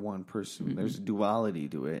created by one person. Mm-hmm. There's a duality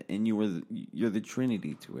to it, and you're the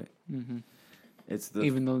Trinity to it. Mm-hmm.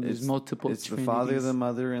 Even though there's multiple. It's Trinities. The Father, the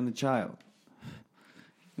Mother, and the child.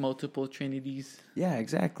 Multiple Trinities. Yeah,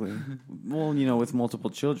 exactly. Well, with multiple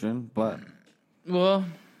children, but yeah,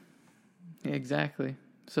 exactly.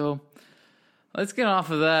 So. Let's get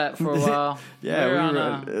off of that for a while. Yeah,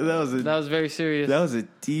 that was very serious. That was a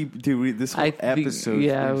deep, dude. This whole episode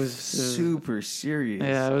was super serious.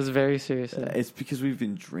 Yeah, it was very serious. It's because we've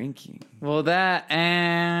been drinking. Well, that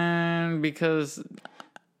and because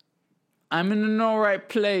I'm in the right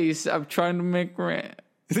place. I'm trying to make rent.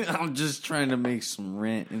 I'm just trying to make some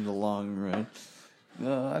rent in the long run.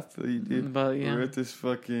 No, I feel you, dude. But yeah, we're at this.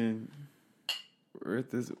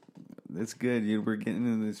 It's good, dude. We're getting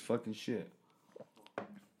into this fucking shit.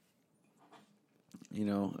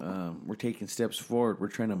 We're taking steps forward. We're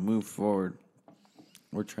trying to move forward.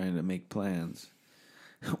 We're trying to make plans.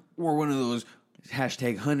 We're one of those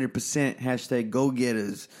hashtag 100%, hashtag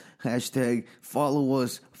go-getters, hashtag follow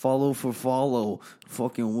us, follow for follow.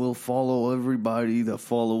 Fucking we'll follow everybody that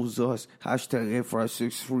follows us. Hashtag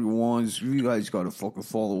FR631s. You guys gotta fucking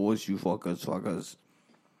follow us, you fuckers.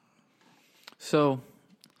 So,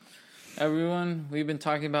 everyone, we've been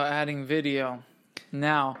talking about adding video.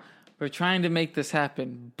 Now, we're trying to make this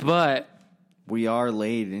happen, but we are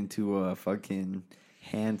laid into a fucking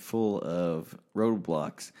handful of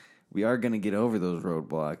roadblocks. We are going to get over those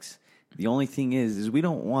roadblocks. The only thing is we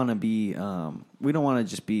don't want to be, we don't want to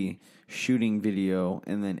just be shooting video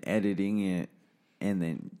and then editing it and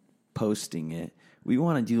then posting it. We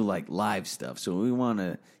want to do live stuff. So we want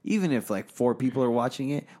to, even if 4 people are watching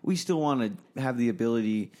it, we still want to have the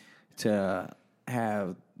ability to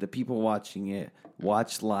have the people watching it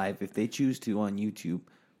watch live if they choose to on YouTube.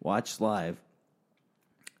 Watch live,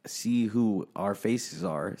 see who our faces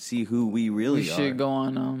are, see who we really are. We should go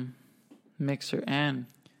on Mixer and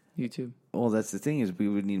YouTube. Well, that's the thing is we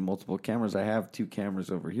would need multiple cameras. I have 2 cameras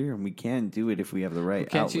over here, and we can do it if we have the right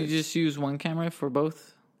Can't you just use one camera for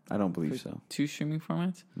both? I don't believe so. 2 streaming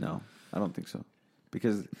formats? No, I don't think so.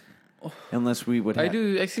 Because unless we would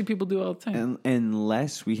I see people do it all the time.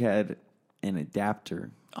 Unless we had an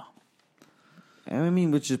adapter. Oh. I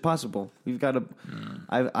mean, which is possible. We've got a...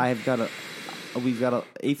 We've got a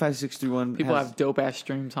 85631. People have dope-ass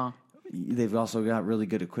streams, huh? They've also got really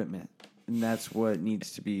good equipment. And that's what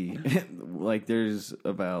needs to be like. There's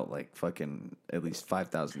about like fucking at least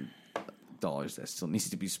 $5,000 that still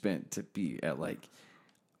needs to be spent to be at like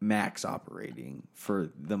max operating for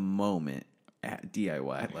the moment at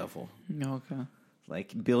DIY level. Okay,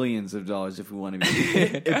 like billions of dollars if we want to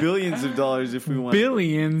be billions of dollars if we want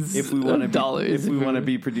billions if we want to dollars if we want to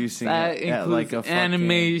be producing at like a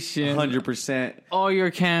animation 100% all your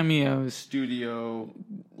cameos studio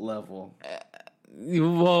level.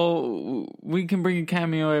 Well, we can bring a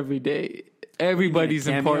cameo every day. Everybody's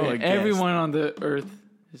important. Everyone on the earth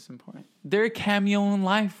is important. They're a cameo in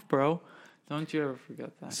life, bro. Don't you ever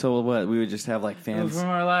forget that. So what? We would just have like fans from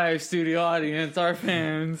our live studio audience, our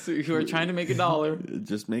fans who are trying to make $1.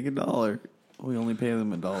 Just make $1. We only pay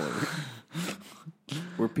them $1.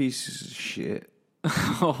 We're pieces of shit.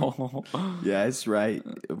 Oh. Yeah, it's right.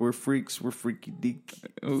 We're freaks. We're freaky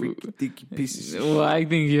deaky pieces of shit. Well, I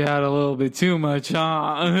think you had a little bit too much, huh?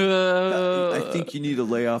 I think you need to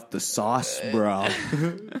lay off the sauce, bro.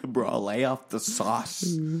 Bro, lay off the sauce.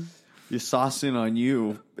 You're saucing on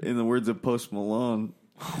you, in the words of Post Malone.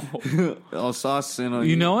 I'll sauce in on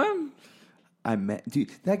you. You know him?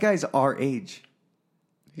 Dude, that guy's our age.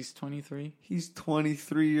 He's 23? He's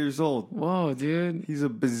 23 years old. Whoa, dude. He's a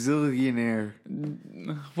bazillionaire.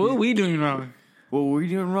 What are we doing wrong? What were we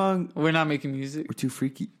doing wrong? We're not making music. We're too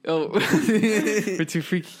freaky. Oh. We're too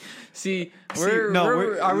freaky.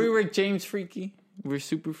 Are we Rick James freaky? We're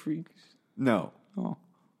super freaks? No. Oh.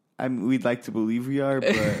 We'd like to believe we are,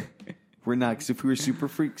 but we're not. Because if we were super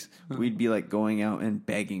freaks, we'd be like going out and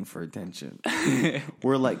begging for attention.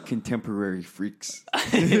 We're like contemporary freaks.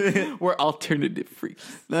 We're alternative freaks.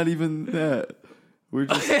 Not even that. We're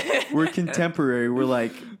contemporary. We're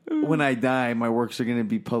like, when I die, my works are going to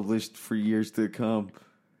be published for years to come.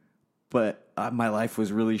 But my life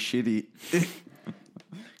was really shitty.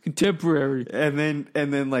 Contemporary. And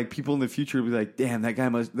then like people in the future will be like, damn, that guy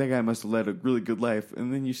must have led a really good life.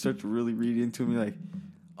 And then you start to really read into him, you're like,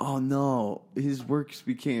 oh no, his works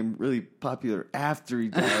became really popular after he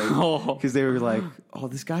died. Because they were like, oh,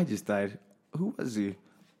 this guy just died. Who was he?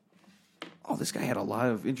 Oh, this guy had a lot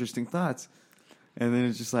of interesting thoughts. And then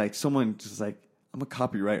it's just like someone just like, I'm gonna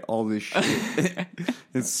copyright all this shit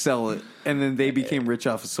and sell it. And then they became rich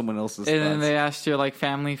off of someone else's thoughts. Then they asked your like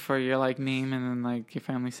family for your like name, and then like your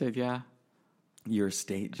family said yeah. Your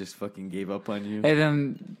estate just fucking gave up on you. And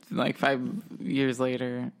then like 5 years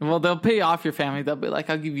later, well, they'll pay off your family. They'll be like,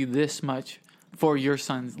 I'll give you this much for your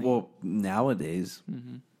son's name. Well, nowadays.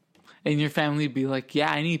 Mm-hmm. And your family would be like,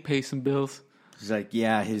 yeah, I need to pay some bills. He's like,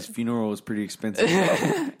 yeah, his funeral was pretty expensive.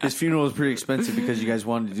 His funeral was pretty expensive because you guys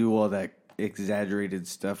wanted to do all that exaggerated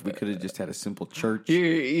stuff. We could have just had a simple church.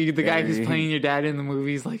 The guy who's playing your dad in the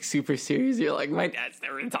movie is like super serious. You're like, my dad's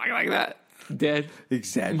never talking like that. Dead.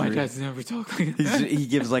 Exaggerated. My dad's never talking like that. He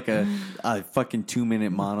gives like a fucking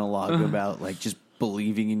 2-minute monologue about like just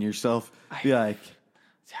believing in yourself. Be like,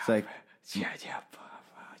 it's like,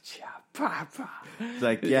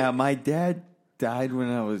 yeah, my dad died when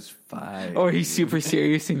I was 5. Or he's super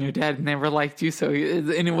serious and your dad never liked you,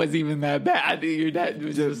 and it wasn't even that bad. Your dad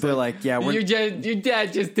was just like, yeah, your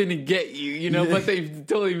dad just didn't get you, you know, but they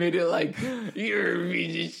totally made it like, you're a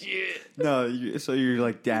piece of shit. No, so you're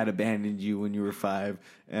like, dad abandoned you when you were 5,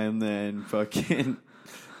 and then fucking...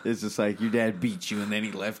 It's just like your dad beat you and then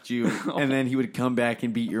he left you, and then he would come back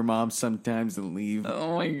and beat your mom sometimes and leave.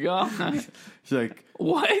 Oh my god! She's like,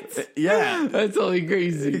 what? Yeah, that's totally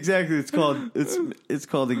crazy. Exactly. It's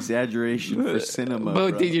called exaggeration for cinema.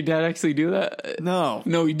 But did your dad actually do that? No,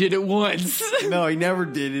 he did it once. No, he never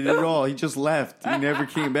did it at all. He just left. He never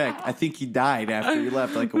came back. I think he died after he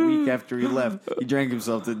left, like a week after he left. He drank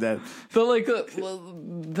himself to death.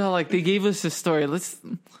 But they gave us a story. Let's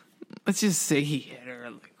just say he hit her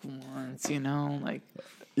once, you know,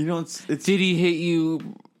 it's did he hit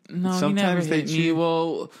you? No, sometimes he never hit me.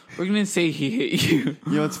 Well, we're gonna say he hit you.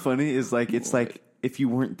 You know what's funny is it's like if you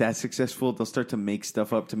weren't that successful, they'll start to make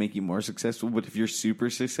stuff up to make you more successful. But if you're super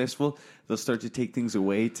successful, they'll start to take things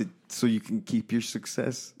away so you can keep your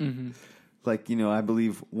success. Mm-hmm. I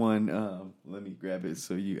believe one. Let me grab it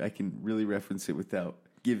so I can really reference it without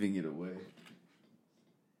giving it away.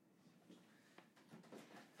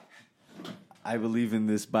 I believe in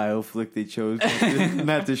this bioflick they chose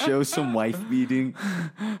not to show some wife beating,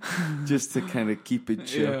 just to kind of keep it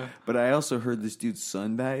chill. Yeah. But I also heard this dude's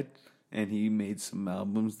son died, and he made some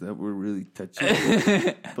albums that were really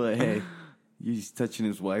touching. But hey, he's touching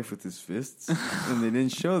his wife with his fists, and they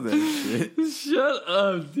didn't show that shit. Shut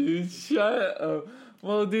up, dude. Shut up.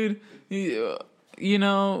 Well, dude, you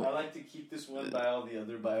know, I like to keep this one by all the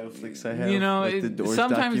other bioflicks I have. You know, like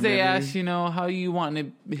sometimes they ask, you know, how you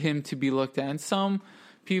wanted him to be looked at. And some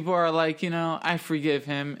people are like, you know, I forgive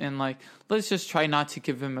him. And like, let's just try not to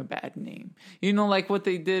give him a bad name. You know, like what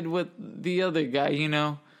they did with the other guy, you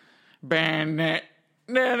know. No.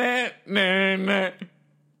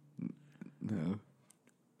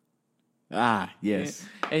 Ah, yes.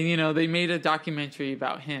 And, you know, they made a documentary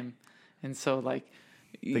about him. And so, like,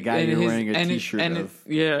 the guy you're wearing a T-shirt of.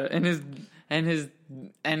 Yeah, and his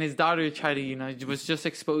daughter tried to, you know, was just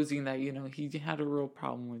exposing that, you know, he had a real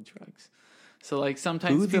problem with drugs. So like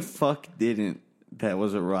sometimes who the fuck didn't? That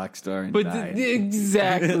was a rock star and died.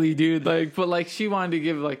 Exactly, dude. Like, but like she wanted to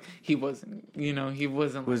give like he wasn't, you know, he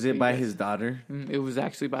wasn't. Was like, it by his daughter? It was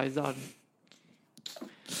actually by his daughter.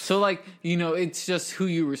 So like, you know, it's just who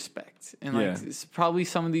you respect, and like it's probably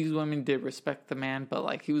some of these women did respect the man, but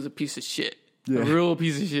like he was a piece of shit. Yeah. A real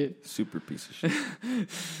piece of shit. Super piece of shit.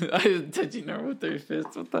 I was touching her with their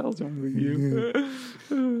fists. What the hell's wrong with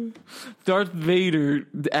you? Darth Vader,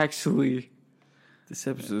 actually. This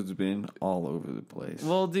episode's been all over the place.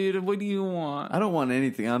 Well, dude, what do you want? I don't want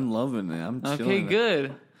anything. I'm loving it. I'm chilling. Okay,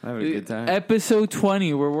 good. I'm having a good time. Episode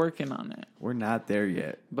 20, we're working on it. We're not there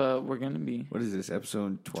yet. But we're going to be. What is this,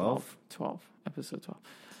 episode 12? 12. Episode 12.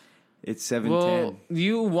 It's 7:10. Well,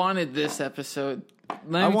 you wanted this episode.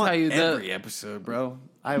 Let me tell you every episode, bro.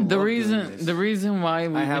 The reason why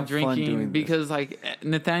we've been drinking because like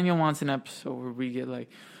Nathaniel wants an episode where we get like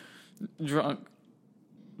drunk,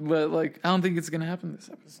 but like I don't think it's gonna happen this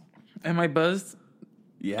episode. Am I buzzed?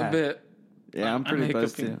 Yeah, a bit. Yeah, I'm pretty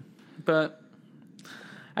buzzed too. But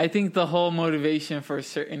I think the whole motivation for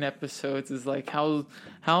certain episodes is like how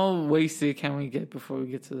wasted can we get before we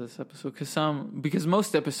get to this episode? Because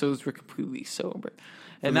most episodes were completely sober.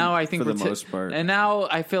 And now I think for the most part. And now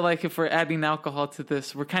I feel like if we're adding alcohol to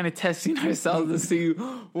this, we're kind of testing ourselves to see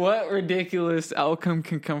what ridiculous outcome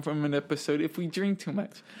can come from an episode if we drink too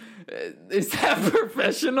much. Is that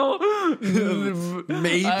professional?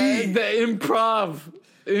 Maybe. The improv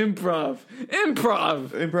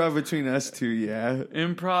between us two. Yeah,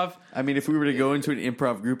 improv. I mean, if we were to go into an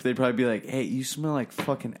improv group, they'd probably be like, "Hey, you smell like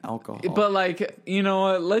fucking alcohol." But like, you know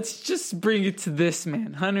what? Let's just bring it to this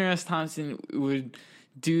man. Hunter S. Thompson would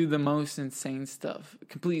do the most insane stuff,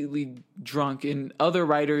 completely drunk, and other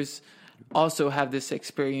writers also have this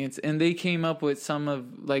experience, and they came up with some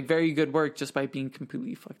of like very good work just by being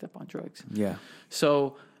completely fucked up on drugs. Yeah.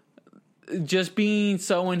 So just being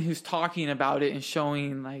someone who's talking about it and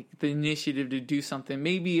showing like the initiative to do something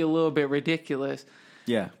maybe a little bit ridiculous.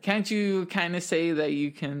 Yeah. Can't you kind of say that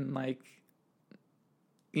you can like,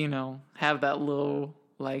 you know, have that little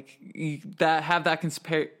like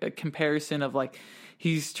comparison of like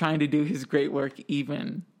he's trying to do his great work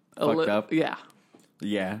even fucked up? Yeah.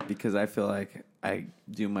 Yeah, because I feel like I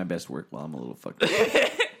do my best work while I'm a little fucked up.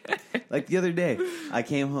 Like the other day, I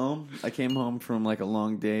came home from like a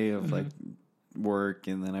long day of like work,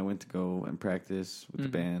 and then I went to go and practice with the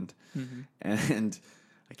band. And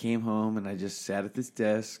I came home and I just sat at this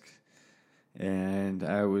desk, and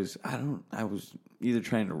I was either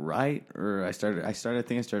trying to write or I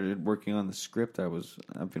started working on the script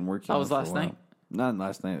I've been working on. That was last night? Not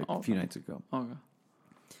last night, a few nights ago. Okay.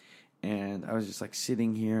 And I was just like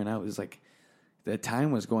sitting here, and I was like, the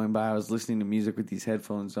time was going by. I was listening to music with these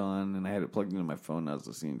headphones on, and I had it plugged into my phone. And I was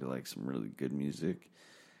listening to like some really good music,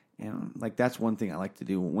 and like that's one thing I like to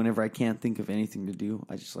do. Whenever I can't think of anything to do,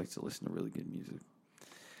 I just like to listen to really good music.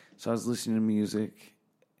 So I was listening to music,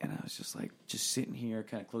 and I was just like sitting here,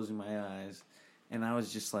 kind of closing my eyes, and I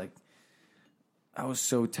was just like, I was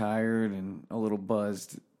so tired and a little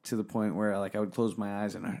buzzed. To the point where like I would close my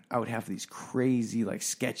eyes and I would have these crazy like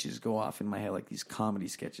sketches go off in my head, like these comedy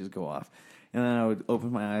sketches go off, and then I would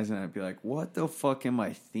open my eyes and I'd be like, "What the fuck am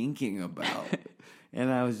I thinking about?"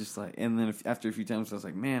 And I was just like, and then after a few times I was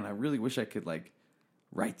like, "Man, I really wish I could like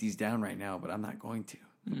write these down right now, but I'm not going to."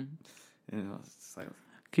 And it was just like,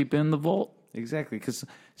 keep it in the vault. Exactly, because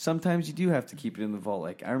sometimes you do have to keep it in the vault.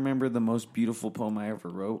 Like I remember the most beautiful poem I ever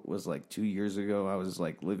wrote was like 2 years ago. I was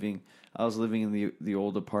living in the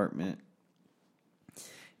old apartment,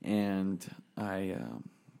 and I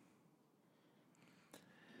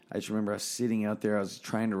just remember I was sitting out there. I was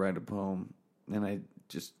trying to write a poem, and I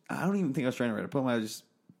don't even think I was trying to write a poem. I was just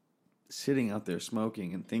sitting out there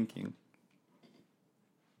smoking and thinking,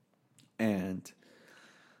 And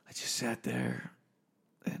I just sat there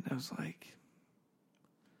and I was like,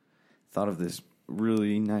 thought of this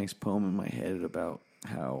really nice poem in my head about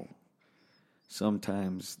how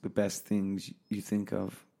sometimes the best things you think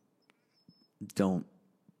of don't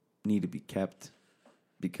need to be kept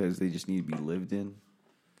because they just need to be lived in.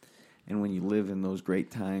 And when you live in those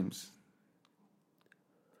great times,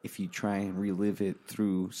 if you try and relive it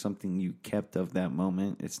through something you kept of that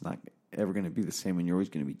moment, it's not ever going to be the same, and you're always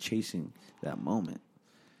going to be chasing that moment.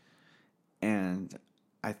 And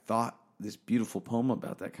I thought this beautiful poem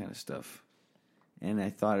about that kind of stuff. And I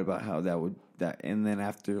thought about how and then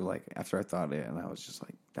after I thought it, and I was just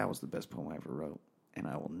like, that was the best poem I ever wrote, and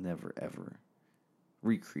I will never ever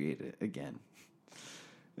recreate it again.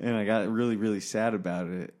 And I got really, really sad about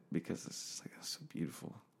it because it's just like, that's so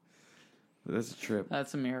beautiful. But that's a trip.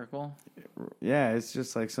 That's a miracle. Yeah, it's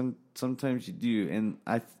just like sometimes you do, and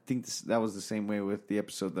I think that was the same way with the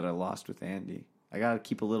episode that I lost with Andy. I got to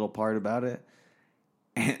keep a little part about it,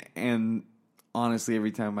 and honestly, every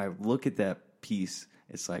time I look at that piece,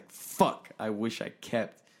 it's like, fuck, I wish I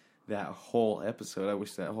kept that whole episode. I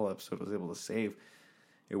wish that whole episode was able to save.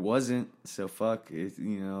 It wasn't, so fuck it,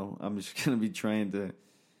 I'm just gonna be trying to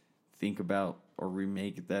think about or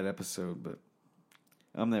remake that episode, but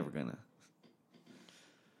I'm never gonna.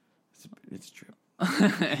 It's a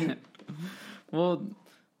trip. Well,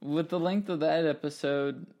 with the length of that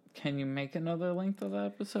episode, can you make another length of that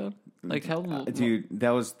episode? Like how? Dude, that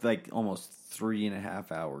was like almost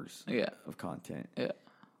 3.5 hours. Yeah. Of content. Yeah.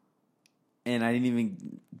 And I didn't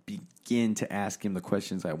even begin to ask him the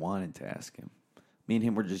questions I wanted to ask him. Me and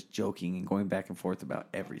him were just joking and going back and forth about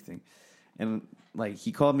everything. And like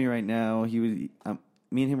he called me right now. Me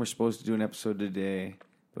and him were supposed to do an episode today.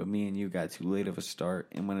 But me and you got too late of a start,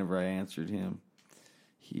 and whenever I answered him,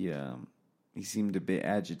 he seemed a bit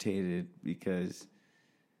agitated because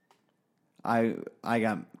I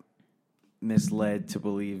got misled to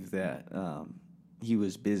believe that he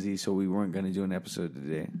was busy, so we weren't going to do an episode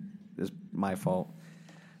today. That's my fault.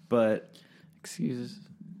 But excuses.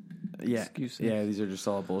 Yeah, excuses. Yeah, these are just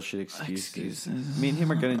all bullshit excuses. Me and him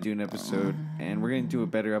are going to do an episode, and we're going to do a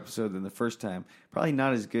better episode than the first time. Probably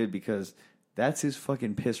not as good because that's his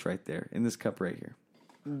fucking piss right there in this cup right here.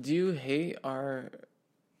 Do you hate our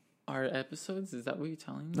episodes? Is that what you're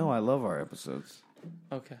telling me? No, I love our episodes.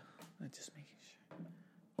 Okay, I'm just making sure.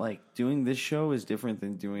 Like, doing this show is different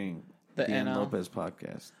than doing the Ann Lopez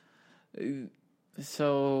podcast.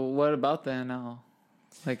 So, what about the NL?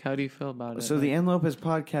 Like, how do you feel about it? So, the Ann Lopez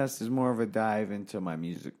podcast is more of a dive into my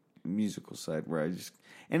musical side where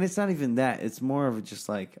and it's not even that. It's more of just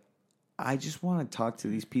like, I just want to talk to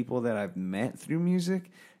these people that I've met through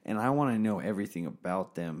music, and I want to know everything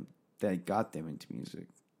about them that got them into music.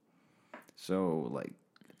 So, like,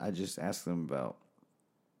 I just ask them about,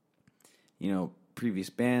 previous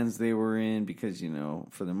bands they were in because,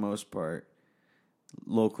 for the most part,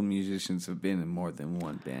 local musicians have been in more than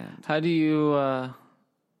one band. How do you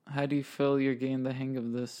feel you're getting the hang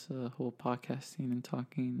of this whole podcasting and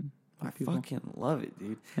talking? I fucking love it,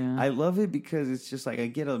 dude. Yeah. I love it because it's just like I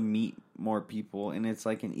get to meet more people, and it's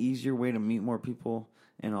like an easier way to meet more people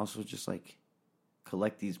and also just like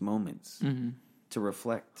collect these moments to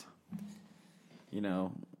reflect.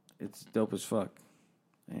 It's dope as fuck.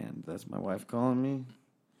 And that's my wife calling me.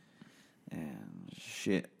 And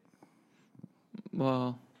shit.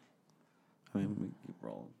 Well, we keep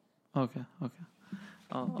rolling. Okay.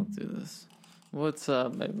 I'll do this. What's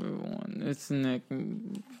up, everyone? It's Nick,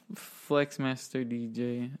 Flexmaster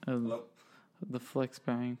DJ of the Flex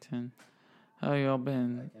Barrington. How y'all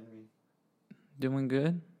been? Doing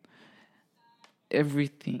good?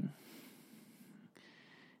 Everything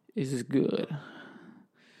is good.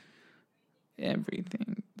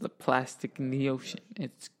 Everything. The plastic in the ocean,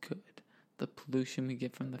 it's good. The pollution we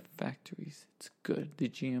get from the factories, it's good. The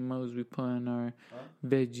GMOs we put in our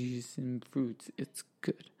veggies and fruits, it's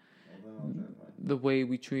good. The way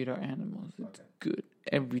we treat our animals, it's good.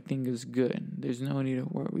 Everything is good. There's no need to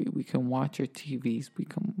worry. We can watch our TVs. We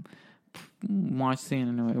can watch the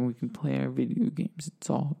internet. We can play our video games. It's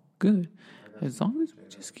all good. As long as we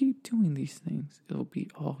just keep doing these things, it'll be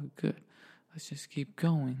all good. Let's just keep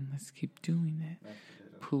going. Let's keep doing it.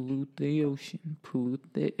 Pollute the ocean.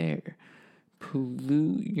 Pollute the air.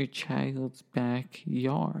 Pollute your child's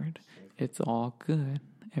backyard. It's all good.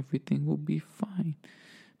 Everything will be fine.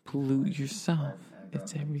 Pollute yourself.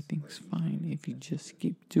 Everything's fine. If you just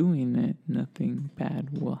keep doing it, nothing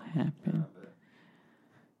bad will happen.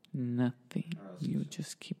 Nothing. You'll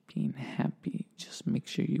just keep being happy. Just make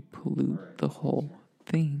sure you pollute the whole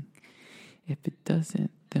thing. If it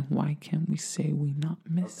doesn't, then why can't we say we not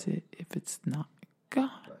miss it if it's not God?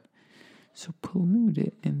 So pollute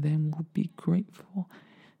it, and then we'll be grateful.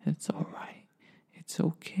 It's all right. It's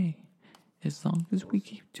okay. As long as we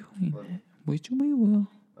keep doing it, which we will,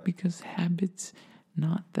 because habits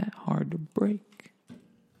not that hard to break.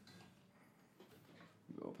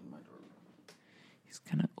 He's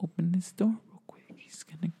gonna open this door real quick. He's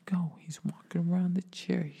gonna go. He's walking around the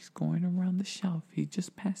chair. He's going around the shelf. He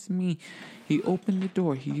just passed me. He opened the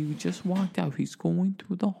door. He just walked out. He's going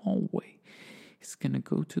through the hallway. He's gonna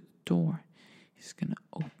go to the door. He's gonna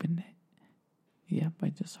open it. Yep, I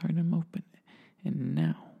just heard him open it. And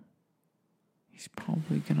now, he's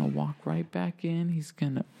probably gonna walk right back in. He's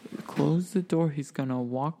gonna close the door. He's gonna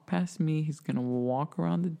walk past me. He's gonna walk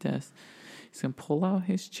around the desk. He's gonna pull out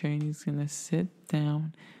his chair and he's gonna sit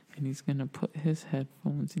down and he's gonna put his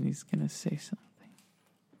headphones and he's gonna say something.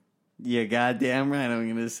 Yeah, goddamn right, I'm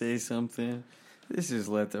gonna say something. This is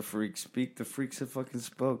Let the Freaks Speak. The freaks have fucking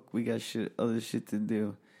spoke. We got other shit to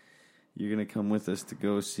do. You're going to come with us to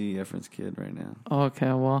go see Efren's kid right now.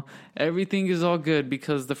 Okay, well, everything is all good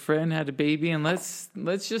because the friend had a baby, and let's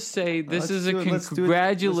just say this is a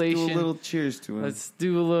congratulations. Let's do a little cheers to him. Let's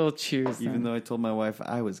do a little cheers. Even though I told my wife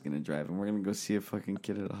I was going to drive, and we're going to go see a fucking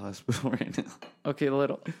kid at a hospital right now. Okay, a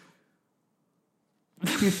little.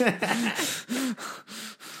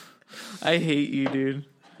 I hate you, dude.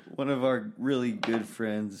 One of our really good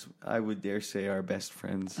friends, I would dare say our best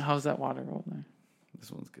friends. How's that water roll there?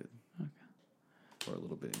 This one's good. Pour a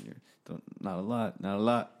little bit in here. Not a lot. Not a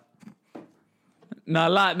lot.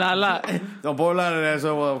 Don't pour a lot of that.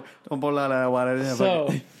 Don't pour a lot of that water.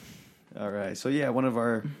 So, all right. So yeah, one of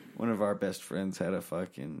our best friends had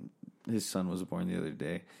his son was born the other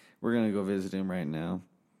day. We're gonna go visit him right now,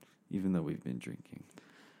 even though we've been drinking.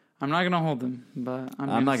 I'm not gonna hold him, but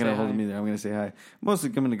I'm not gonna hold him either. I'm gonna say hi. Mostly,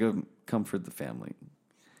 I'm gonna go comfort the family.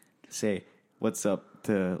 Say what's up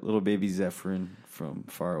to little baby Zephyrin from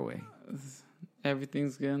far away.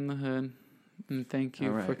 Everything's good in the hood. And thank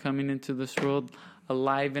you for coming into this world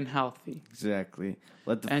alive and healthy. Exactly.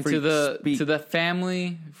 Let the and to the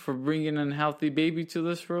family for bringing a healthy baby to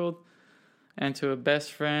this world. And to a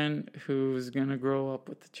best friend who's going to grow up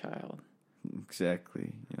with the child.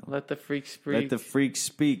 Exactly. You know. Let the freaks speak. Let the freaks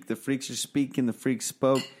speak. The freaks are speaking. The freaks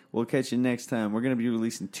spoke. We'll catch you next time. We're going to be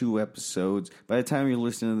releasing 2 episodes. By the time you're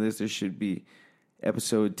listening to this, there should be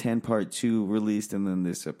episode 10 part 2 released, and then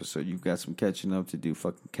this episode. You've got some catching up to do.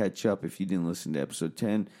 Fucking catch up if you didn't listen to episode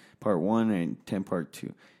 10 part 1 and 10 part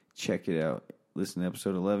 2. Check it out. Listen to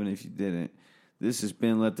episode 11 if you didn't. This has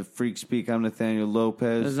been Let the Freak Speak. I'm Nathaniel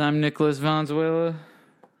Lopez. I'm Nicholas Valenzuela.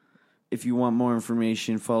 If you want more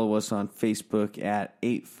information, follow us on Facebook at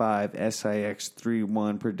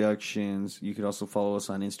 85SIX31 Productions. You can also follow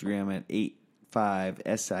us on Instagram at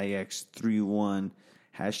 85SIX31.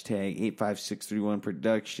 Hashtag 85631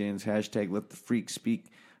 Productions. Hashtag Let the Freak Speak.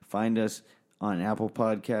 Find us on Apple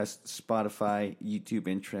Podcasts, Spotify, YouTube,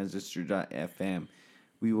 and Transistor.fm.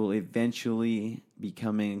 We will eventually be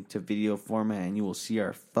coming to video format, and you will see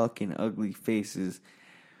our fucking ugly faces.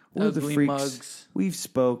 We're ugly the freaks. Mugs. We've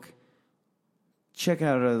spoke. Check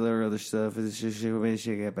out our other stuff.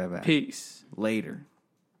 Peace. Later.